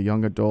early as a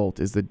young adult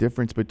is the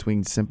difference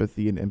between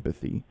sympathy and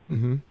empathy.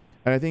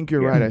 And I think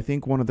you're right. I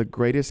think one of the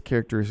greatest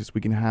characteristics we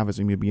can have as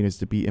a human being is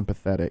to be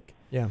empathetic.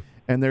 Yeah.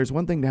 And there's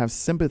one thing to have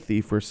sympathy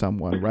for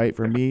someone, right?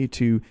 For me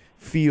to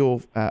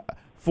feel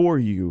for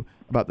you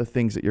about the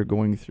things that you're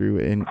going through.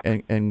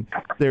 And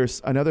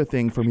there's another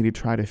thing for me to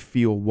try to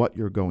feel what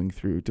you're going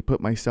through, to put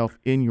myself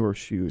in your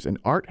shoes. And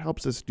art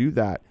helps us do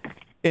that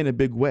in a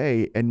big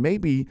way. And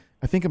maybe,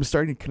 I think I'm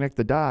starting to connect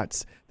the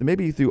dots, that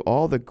maybe through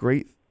all the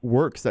great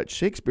works that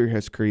Shakespeare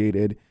has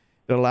created,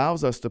 it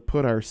allows us to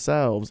put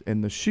ourselves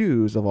in the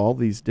shoes of all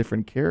these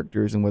different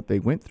characters and what they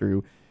went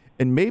through.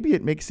 And maybe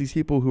it makes these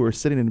people who are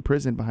sitting in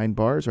prison behind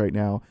bars right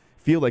now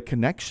feel a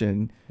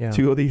connection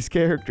to these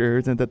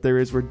characters, and that there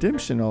is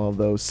redemption in all of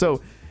those.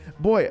 So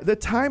Boy, the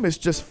time is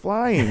just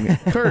flying.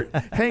 Kurt,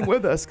 hang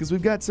with us because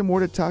we've got some more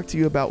to talk to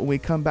you about when we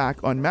come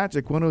back on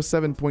Magic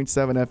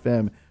 107.7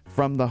 FM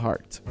from the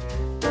Heart.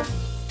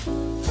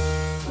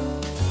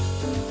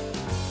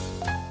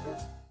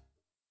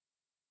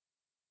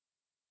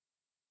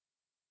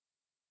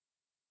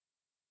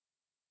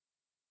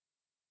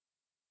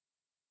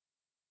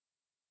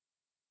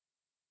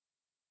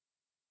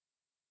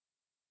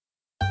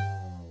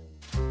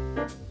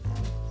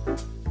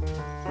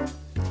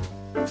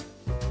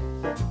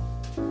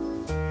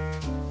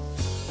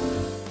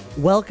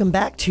 Welcome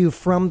back to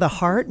From the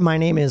Heart. My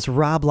name is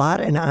Rob Lott,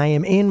 and I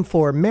am in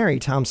for Mary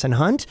Thompson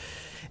Hunt.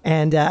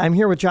 And I'm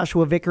here with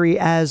Joshua Vickery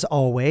as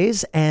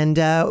always. And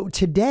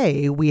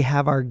today we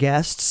have our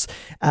guests,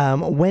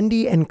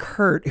 Wendy and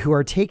Kurt, who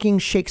are taking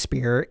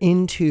Shakespeare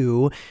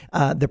into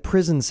the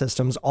prison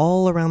systems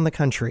all around the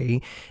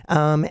country,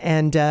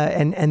 and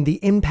the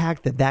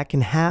impact that can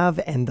have,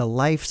 and the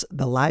lives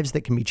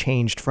that can be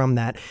changed from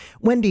that.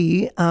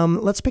 Wendy,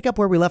 let's pick up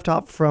where we left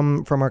off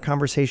from our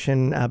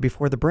conversation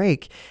before the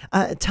break.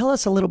 Tell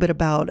us a little bit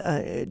about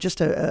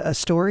just a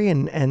story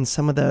and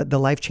some of the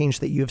life change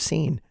that you have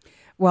seen.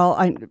 Well,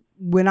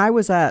 when I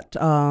was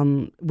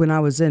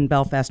in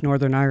Belfast,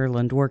 Northern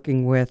Ireland,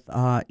 working with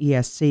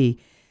ESC,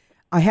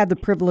 I had the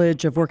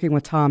privilege of working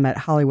with Tom at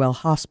Holywell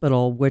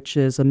Hospital, which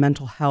is a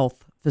mental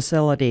health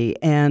facility,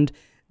 and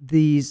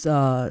these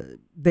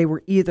they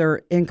were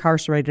either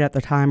incarcerated at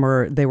the time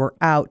or they were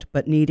out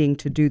but needing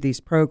to do these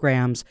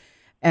programs,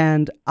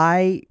 and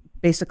I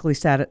basically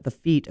sat at the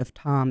feet of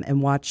Tom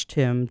and watched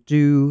him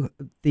do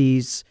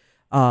these,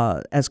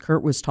 as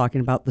Kurt was talking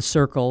about, the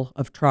circle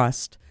of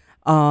trust.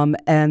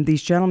 And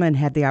these gentlemen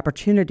had the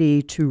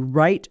opportunity to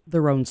write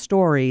their own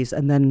stories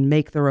and then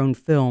make their own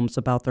films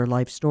about their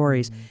life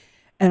stories. Mm-hmm.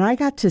 And I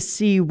got to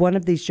see one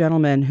of these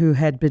gentlemen who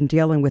had been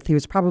dealing with, he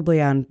was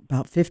probably on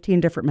about 15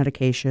 different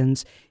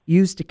medications,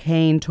 used a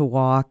cane to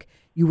walk.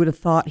 You would have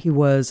thought he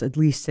was at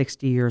least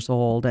 60 years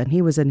old, and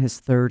he was in his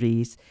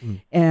 30s.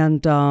 Mm.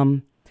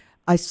 And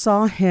I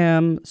saw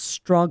him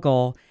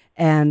struggle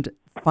and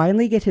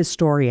finally get his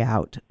story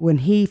out. When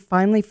he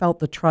finally felt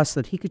the trust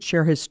that he could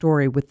share his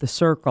story with the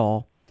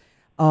circle,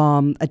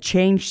 a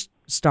change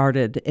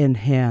started in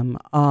him.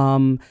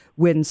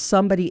 When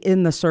somebody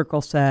in the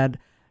circle said,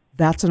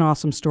 "That's an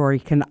awesome story.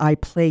 Can I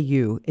play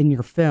you in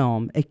your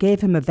film?" It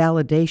gave him a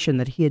validation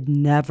that he had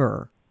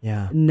never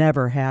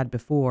had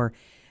before.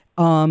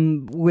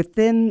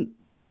 Within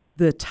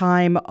the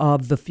time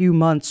of the few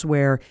months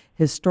where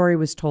his story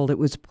was told, it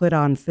was put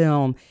on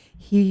film,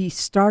 he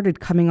started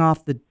coming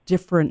off the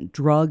different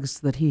drugs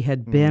that he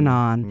had been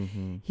on.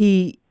 Mm-hmm.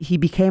 He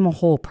became a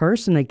whole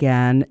person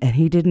again, and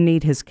he didn't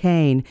need his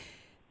cane.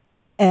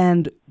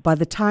 And by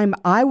the time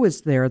I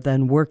was there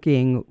then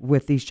working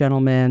with these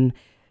gentlemen,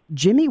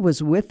 Jimmy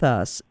was with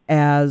us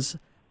as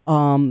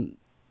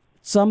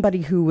somebody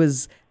who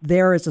was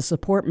there as a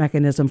support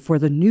mechanism for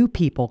the new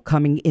people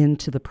coming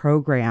into the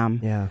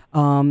program. Yeah.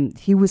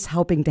 He was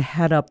helping to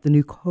head up the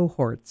new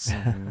cohorts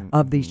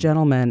of these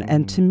gentlemen.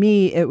 And to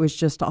me, it was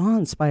just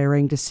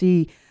awe-inspiring to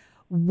see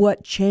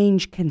what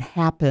change can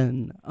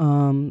happen.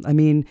 I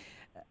mean,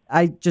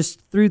 I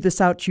just threw this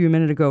out to you a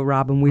minute ago,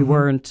 Rob, and we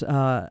weren't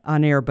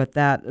on air, but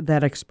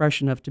that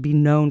expression of to be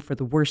known for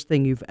the worst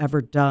thing you've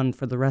ever done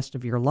for the rest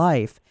of your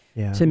life,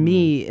 to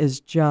me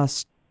is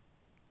just,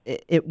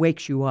 it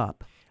wakes you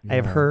up. Yeah.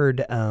 I've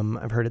heard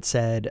it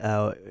said,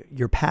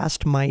 your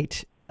past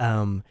might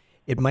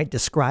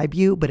describe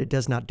you, but it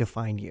does not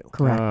define you.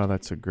 Correct. Oh,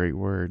 that's a great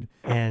word.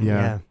 And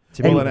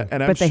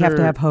but they have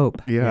to have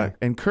hope. Yeah.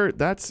 And Kurt,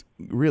 that's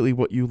really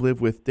what you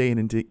live with day in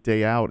and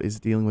day out, is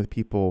dealing with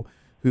people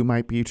who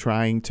might be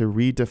trying to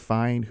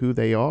redefine who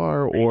they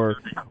are or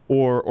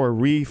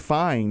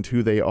re-find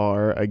who they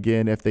are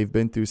again if they've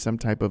been through some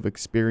type of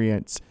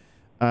experience.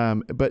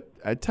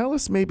 But tell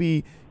us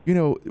maybe,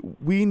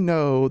 we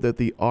know that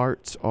the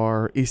arts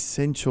are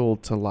essential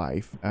to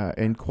life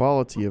and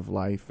quality of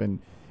life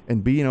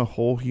and being a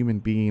whole human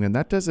being. And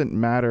that doesn't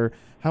matter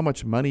how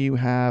much money you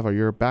have or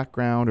your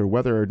background or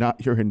whether or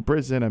not you're in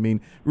prison. I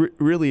mean,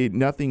 really,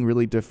 nothing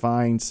really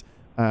defines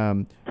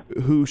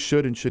who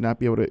should and should not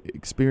be able to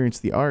experience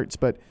the arts.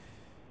 But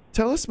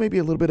tell us maybe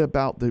a little bit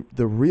about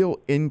the real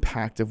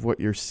impact of what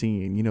you're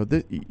seeing.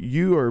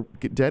 You are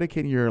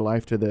dedicating your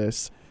life to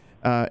this.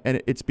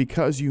 And it's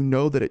because you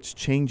know that it's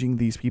changing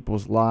these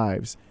people's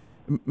lives.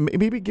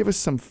 Maybe give us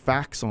some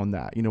facts on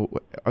that.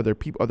 Are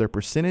there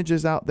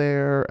percentages out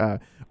there?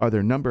 Are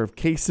there a number of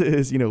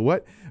cases?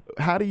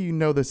 How do you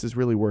know this is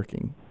really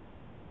working?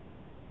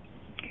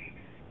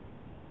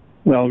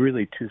 Well,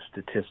 really two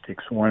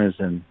statistics. One is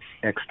an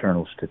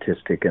external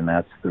statistic, and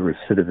that's the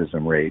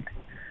recidivism rate,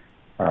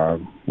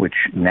 which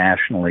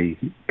nationally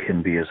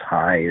can be as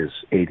high as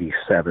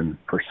 87%,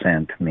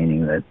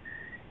 meaning that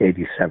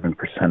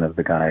 87% of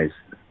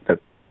the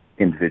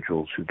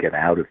individuals who get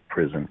out of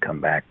prison come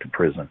back to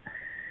prison.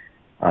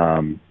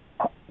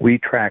 We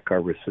track our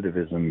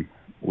recidivism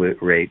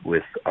rate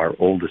with our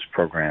oldest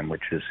program,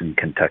 which is in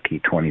Kentucky,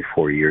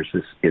 24 years.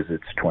 This is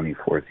its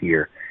 24th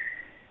year.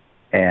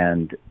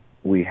 And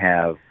we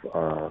have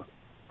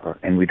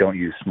and we don't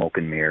use smoke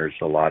and mirrors.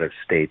 A lot of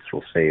states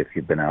will say if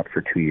you've been out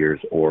for 2 years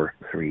or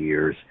 3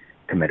 years,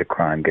 commit a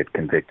crime, get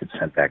convicted,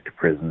 sent back to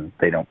prison.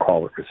 They don't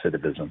call it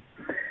recidivism.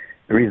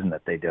 The reason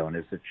that they don't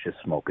is it's just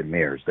smoke and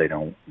mirrors. They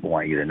don't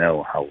want you to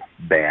know how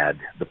bad,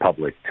 the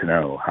public to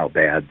know how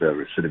bad the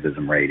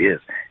recidivism rate is.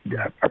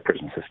 Our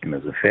prison system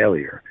is a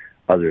failure,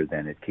 other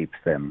than it keeps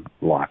them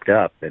locked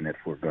up. And if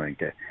we're going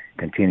to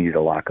continue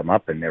to lock them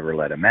up and never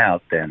let them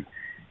out, then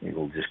it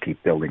will just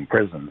keep building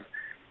prisons.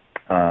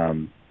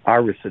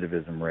 Our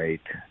recidivism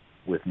rate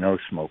with no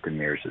smoke and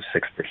mirrors is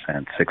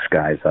 6%. 6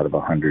 guys out of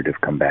 100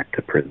 have come back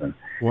to prison.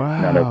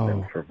 Wow. None of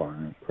them for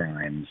violent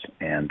crimes,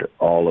 and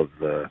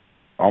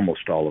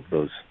almost all of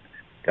those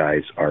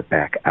guys are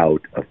back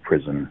out of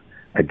prison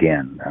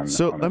again.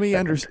 Let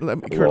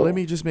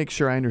me just make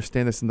sure I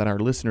understand this and that our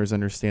listeners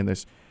understand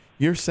this.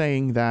 You're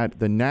saying that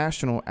the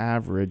national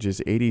average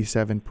is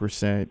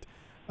 87%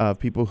 of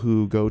people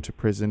who go to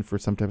prison for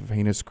some type of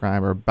heinous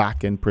crime are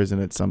back in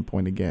prison at some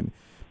point again.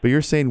 But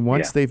you're saying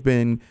once they've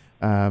been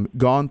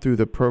gone through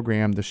the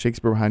program, the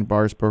Shakespeare Behind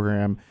Bars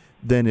program,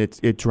 then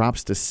it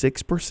drops to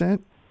 6%?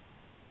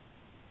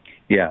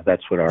 Yeah,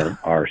 that's what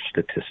our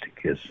statistic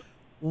is.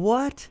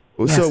 What?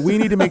 So we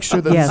need to make sure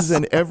that Yes. this is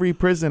in every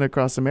prison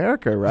across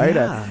America, right?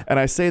 Yeah. And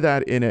I say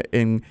that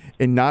in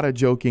not a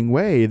joking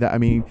way.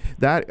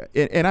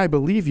 And I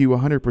believe you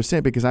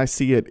 100% because I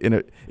see it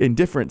in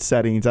different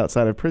settings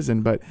outside of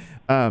prison. But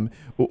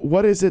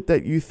what is it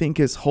that you think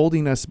is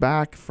holding us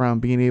back from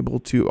being able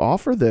to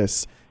offer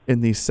this in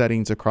these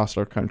settings across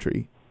our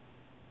country?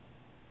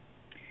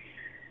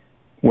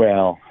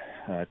 Well,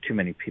 too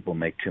many people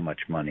make too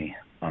much money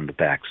on the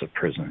backs of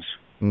prisons.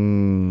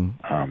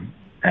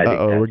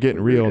 We're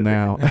getting real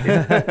now.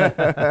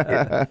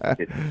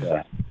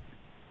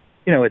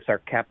 It's our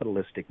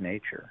capitalistic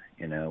nature.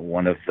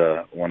 One of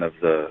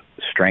the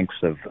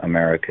strengths of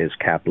America is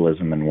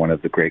capitalism, and one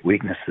of the great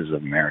weaknesses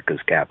of America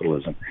is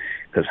capitalism,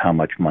 because how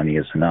much money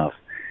is enough,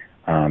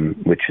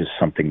 which is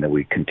something that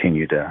we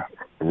continue to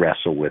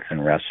wrestle with.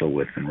 Mm-hmm.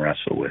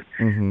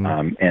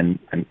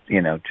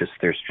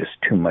 There's just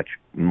too much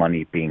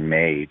money being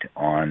made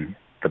on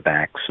the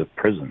backs of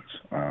prisons.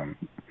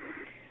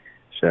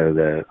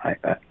 So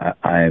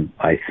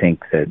I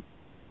think that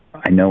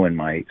I know in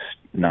my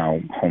now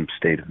home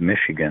state of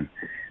Michigan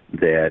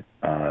that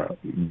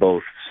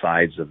both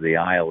sides of the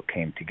aisle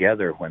came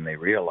together when they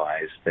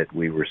realized that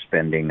we were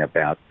spending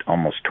about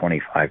almost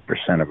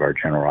 25% of our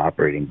general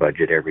operating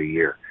budget every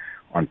year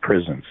on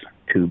prisons,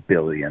 $2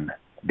 billion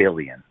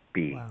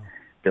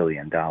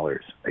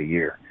a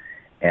year.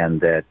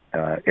 And that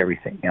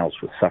everything else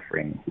was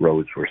suffering.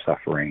 Roads were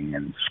suffering,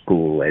 and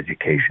school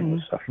education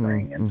was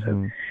suffering. And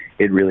so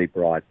it really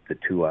brought the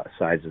two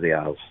sides of the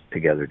aisles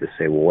together to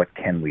say, well, what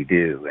can we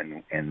do?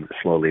 And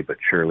slowly but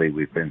surely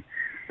we've been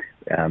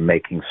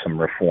making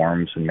some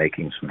reforms and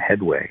making some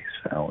headway.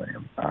 So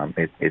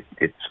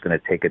it's going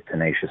to take a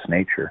tenacious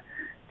nature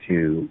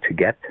to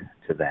get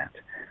to that.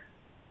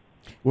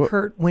 Well,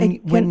 Kurt,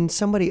 when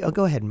somebody... Oh,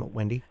 go ahead,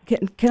 Wendy.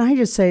 Can I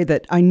just say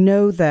that I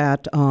know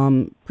that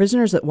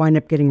prisoners that wind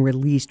up getting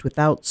released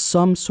without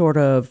some sort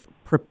of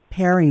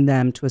preparing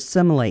them to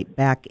assimilate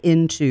back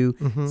into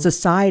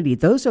society,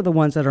 those are the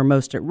ones that are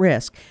most at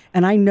risk.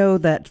 And I know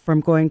that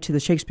from going to the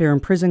Shakespeare in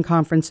Prison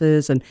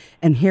conferences and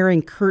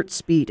hearing Kurt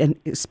speak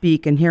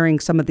and hearing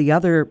some of the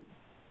other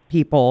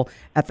people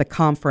at the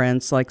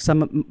conference, like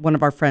one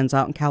of our friends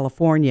out in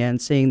California,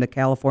 and seeing the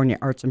California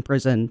Arts in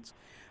Prisons,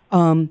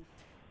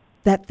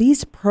 that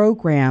these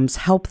programs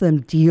help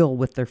them deal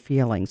with their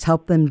feelings,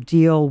 help them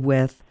deal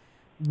with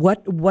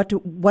what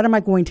am I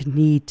going to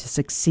need to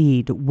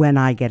succeed when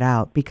I get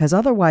out? Because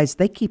otherwise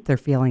they keep their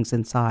feelings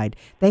inside.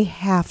 They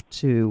have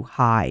to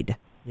hide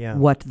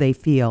what they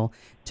feel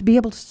to be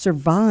able to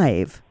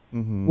survive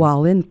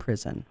while in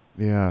prison.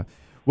 Yeah.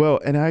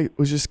 Well, and I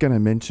was just going to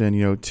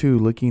mention, too,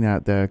 looking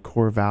at the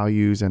core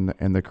values and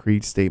the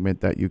creed statement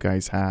that you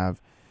guys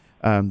have,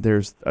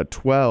 there's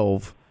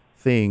 12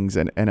 things,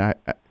 and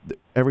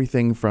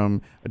everything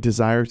from a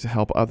desire to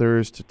help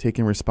others to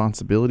taking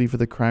responsibility for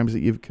the crimes that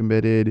you've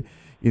committed,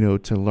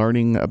 to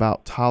learning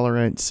about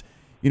tolerance.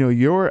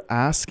 You're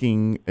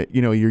asking,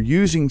 you're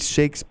using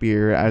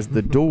Shakespeare as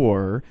the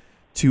door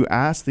to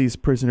ask these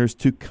prisoners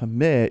to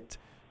commit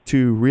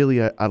to really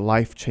a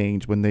life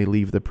change when they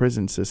leave the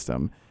prison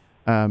system.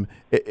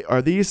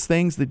 Are these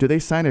things do they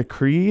sign a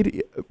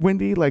creed,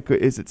 Wendy? Like,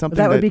 is it something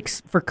that would be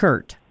for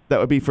Kurt? That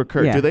would be for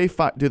Kurt. Yeah.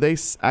 Do they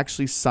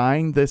actually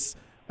sign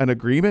an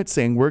agreement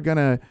saying we're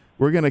gonna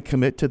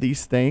commit to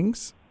these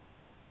things?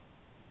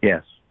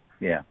 Yes.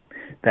 Yeah.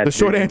 The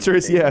short answer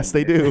is yes,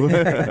 they do.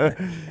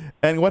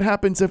 And what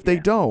happens if they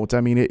don't?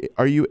 I mean,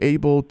 are you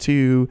able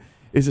to?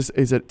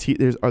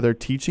 Are there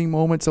teaching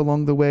moments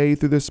along the way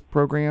through this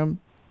program?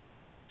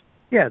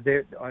 Yeah,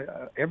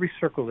 every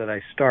circle that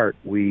I start,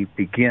 we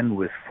begin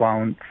with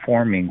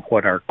forming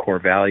what our core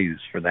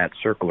values for that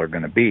circle are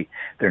going to be.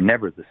 They're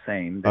never the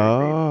same. They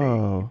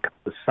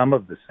some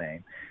of the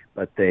same,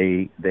 but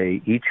they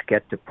each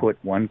get to put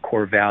one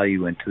core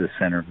value into the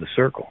center of the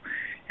circle.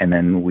 and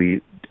then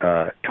we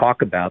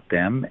talk about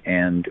them,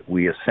 and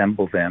we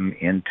assemble them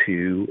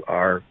into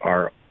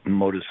our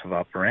modus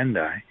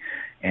operandi,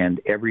 and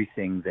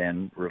everything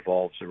then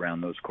revolves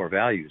around those core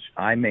values.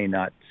 I may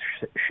not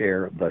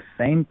share the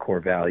same core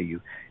value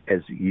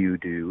as you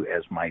do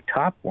as my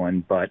top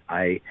one, but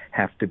I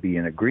have to be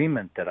in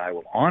agreement that I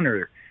will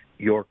honor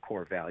your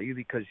core value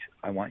because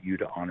I want you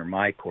to honor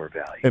my core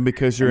value. And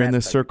because you're in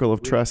this circle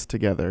of trust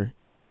together.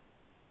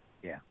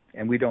 Yeah,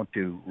 and we don't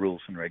do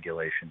rules and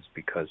regulations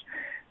because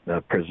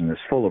the prison is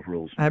full of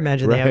rules. I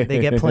imagine they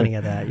get plenty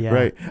of that, yeah.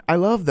 Right. I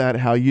love that,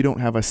 how you don't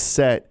have a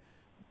set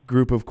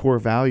group of core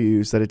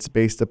values, that it's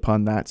based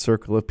upon that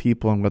circle of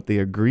people and what they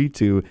agree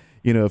to.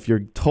 You know, if you're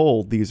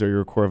told these are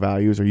your core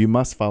values or you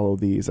must follow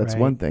these, that's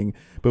one thing.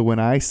 But when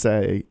I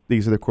say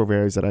these are the core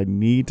values that I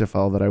need to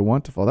follow, that I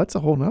want to follow, that's a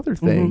whole other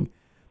thing.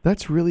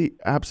 That's really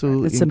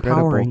absolutely incredible.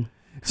 Empowering.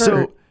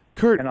 So,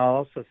 Kurt. And I'll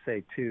also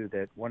say, too,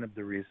 that one of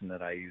the reasons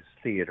that I use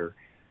theater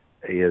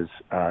is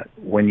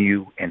when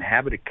you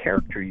inhabit a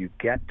character, you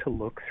get to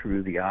look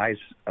through the eyes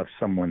of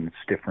someone that's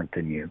different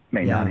than you,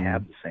 may not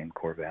have the same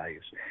core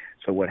values.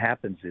 So what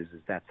happens is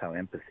that's how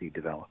empathy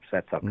develops.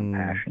 That's how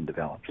compassion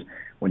develops,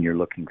 when you're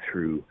looking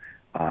through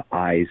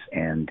eyes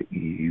and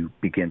you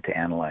begin to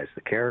analyze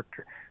the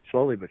character.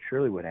 Slowly but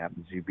surely what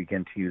happens is you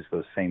begin to use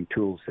those same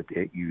tools that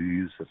you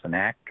use as an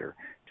actor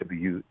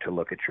to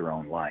look at your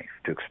own life,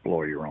 to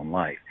explore your own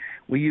life.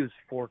 We use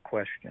 4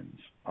 questions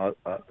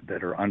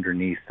that are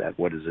underneath that.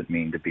 What does it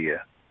mean to be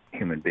a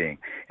human being?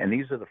 And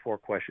these are the 4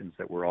 questions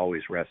that we're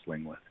always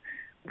wrestling with.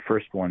 The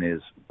first one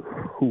is,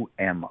 who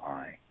am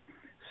I?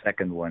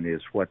 Second one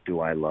is, what do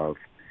I love?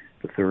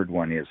 The third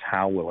one is,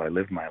 how will I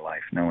live my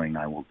life knowing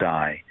I will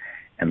die?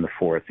 And the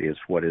fourth is,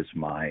 what is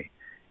my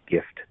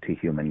gift to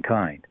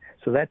humankind?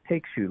 So that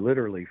takes you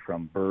literally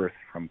from birth,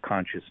 from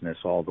consciousness,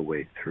 all the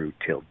way through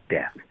till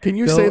death. Can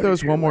you say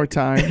those one more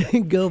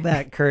time? Go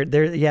back, Kurt.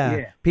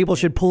 People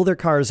should pull their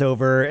cars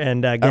over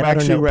and get I'm out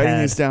actually a notepad.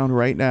 writing these down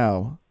right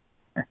now.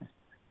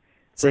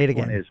 Say it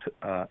again.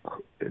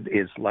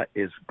 One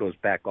goes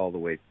back all the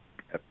way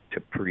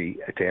to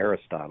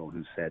Aristotle,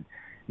 who said,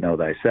 "Know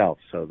thyself."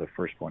 So the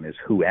first one is,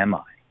 who am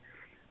I?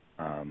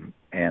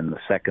 And the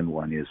second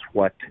one is,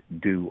 what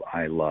do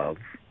I love?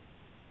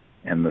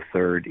 And the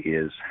third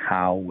is,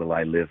 how will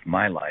I live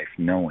my life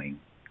knowing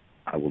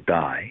I will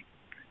die?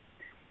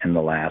 And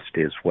the last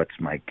is, what's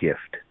my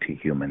gift to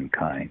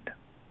humankind?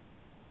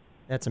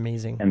 That's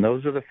amazing. And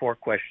those are the 4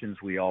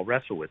 questions we all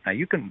wrestle with. Now,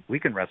 we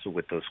can wrestle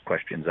with those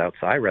questions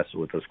outside. I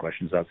wrestle with those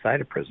questions outside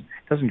of prison.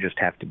 It doesn't just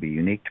have to be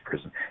unique to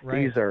prison.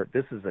 Right.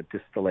 This is a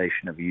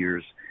distillation of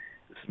years.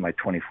 This is my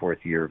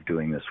 24th year of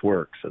doing this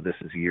work. So this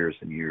is years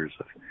and years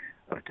of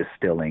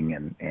distilling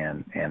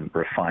and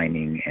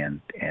refining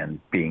and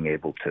being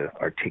able to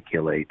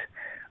articulate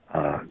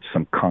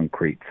some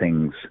concrete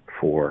things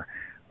for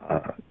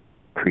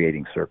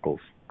creating circles.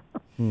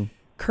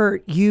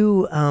 Kurt,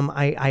 you,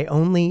 I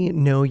only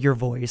know your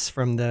voice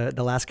from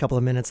the last couple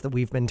of minutes that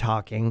we've been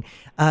talking,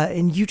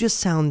 and you just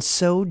sound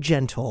so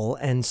gentle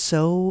and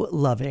so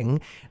loving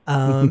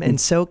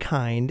and so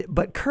kind.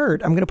 But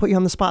Kurt, I'm going to put you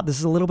on the spot. This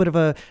is a little bit of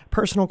a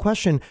personal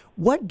question.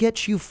 What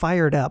gets you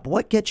fired up?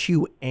 What gets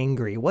you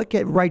angry?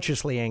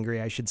 Righteously angry,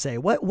 I should say?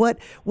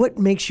 What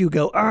makes you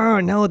go, oh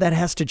no, that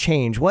has to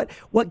change? What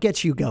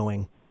gets you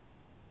going?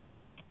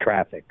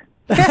 Traffic.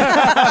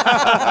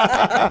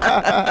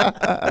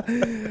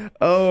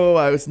 Oh,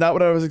 it's not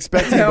what I was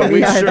expecting, but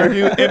we sure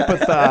do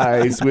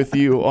empathize with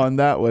you on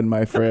that one,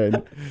 my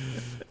friend.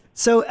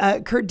 So,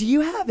 Kurt, do you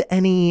have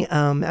any,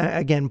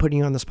 again, putting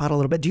you on the spot a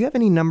little bit, do you have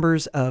any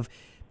numbers of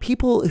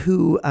people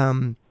who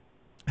are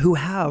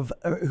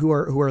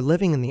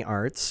living in the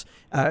arts,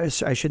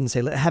 so I shouldn't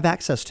say have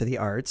access to the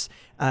arts,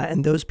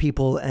 and those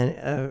people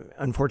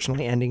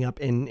unfortunately ending up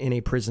in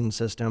a prison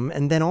system,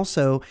 and then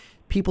also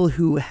people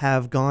who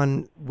have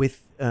gone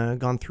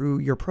through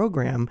your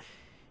program,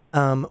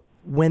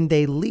 when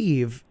they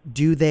leave,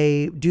 do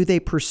they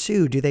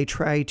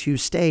try to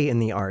stay in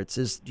the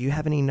arts? Do you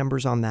have any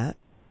numbers on that?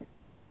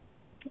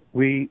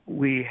 We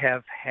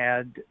have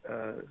had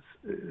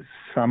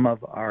some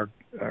of our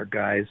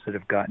guys that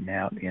have gotten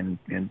out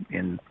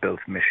in both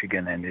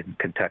Michigan and in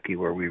Kentucky,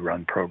 where we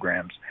run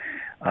programs,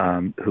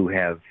 who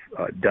have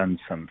done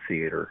some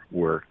theater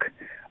work.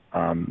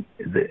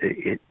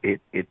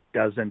 It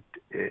doesn't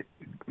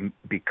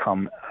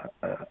become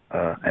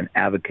an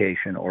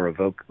avocation or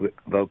a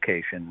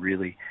vocation,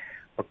 really,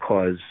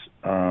 because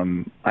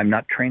I'm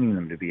not training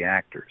them to be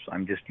actors.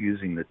 I'm just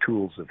using the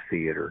tools of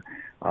theater.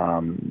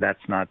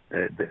 That's not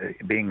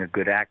being a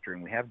good actor,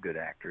 and we have good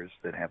actors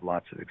that have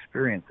lots of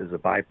experience as a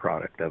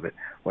byproduct of it.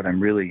 What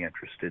I'm really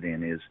interested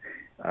in is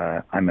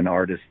I'm an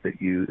artist that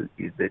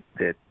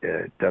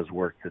does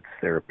work that's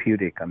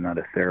therapeutic. I'm not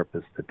a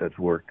therapist that does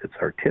work that's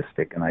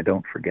artistic, and I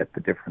don't forget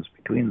the difference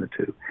between the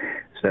two.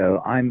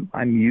 So I'm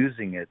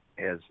using it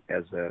as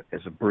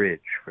a bridge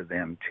for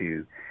them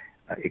to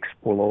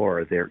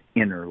explore their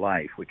inner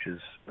life, which is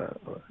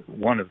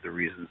one of the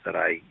reasons that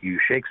I use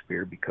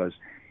Shakespeare, because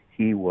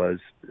he was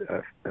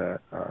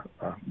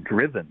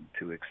driven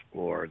to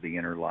explore the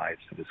inner lives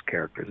of his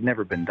characters.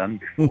 Never been done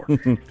before,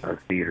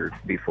 theater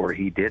before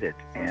he did it,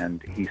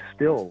 and he's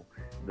still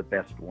the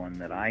best one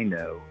that I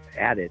know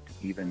at it,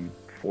 even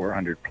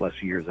 400 plus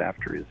years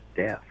after his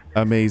death.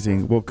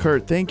 Amazing. Well,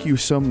 Kurt, thank you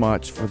so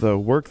much for the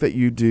work that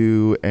you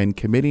do and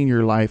committing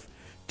your life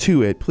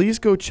to it. Please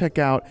go check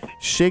out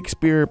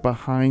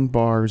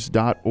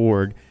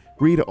ShakespeareBehindBars.org.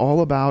 Read all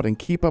about and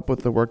keep up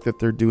with the work that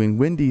they're doing.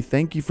 Wendy,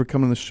 thank you for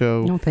coming on the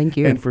show. No, thank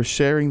you. And for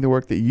sharing the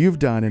work that you've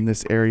done in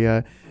this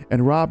area.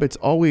 And Rob, it's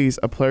always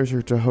a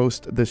pleasure to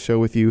host this show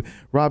with you.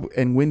 Rob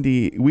and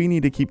Wendy, we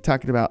need to keep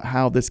talking about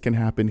how this can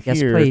happen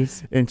here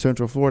in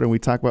Central Florida. And we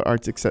talk about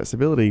arts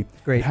accessibility.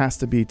 Great. It has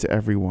to be to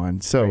everyone.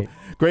 So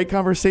great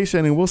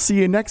conversation. And we'll see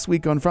you next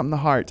week on From the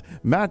Heart,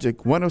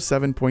 Magic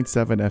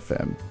 107.7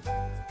 FM.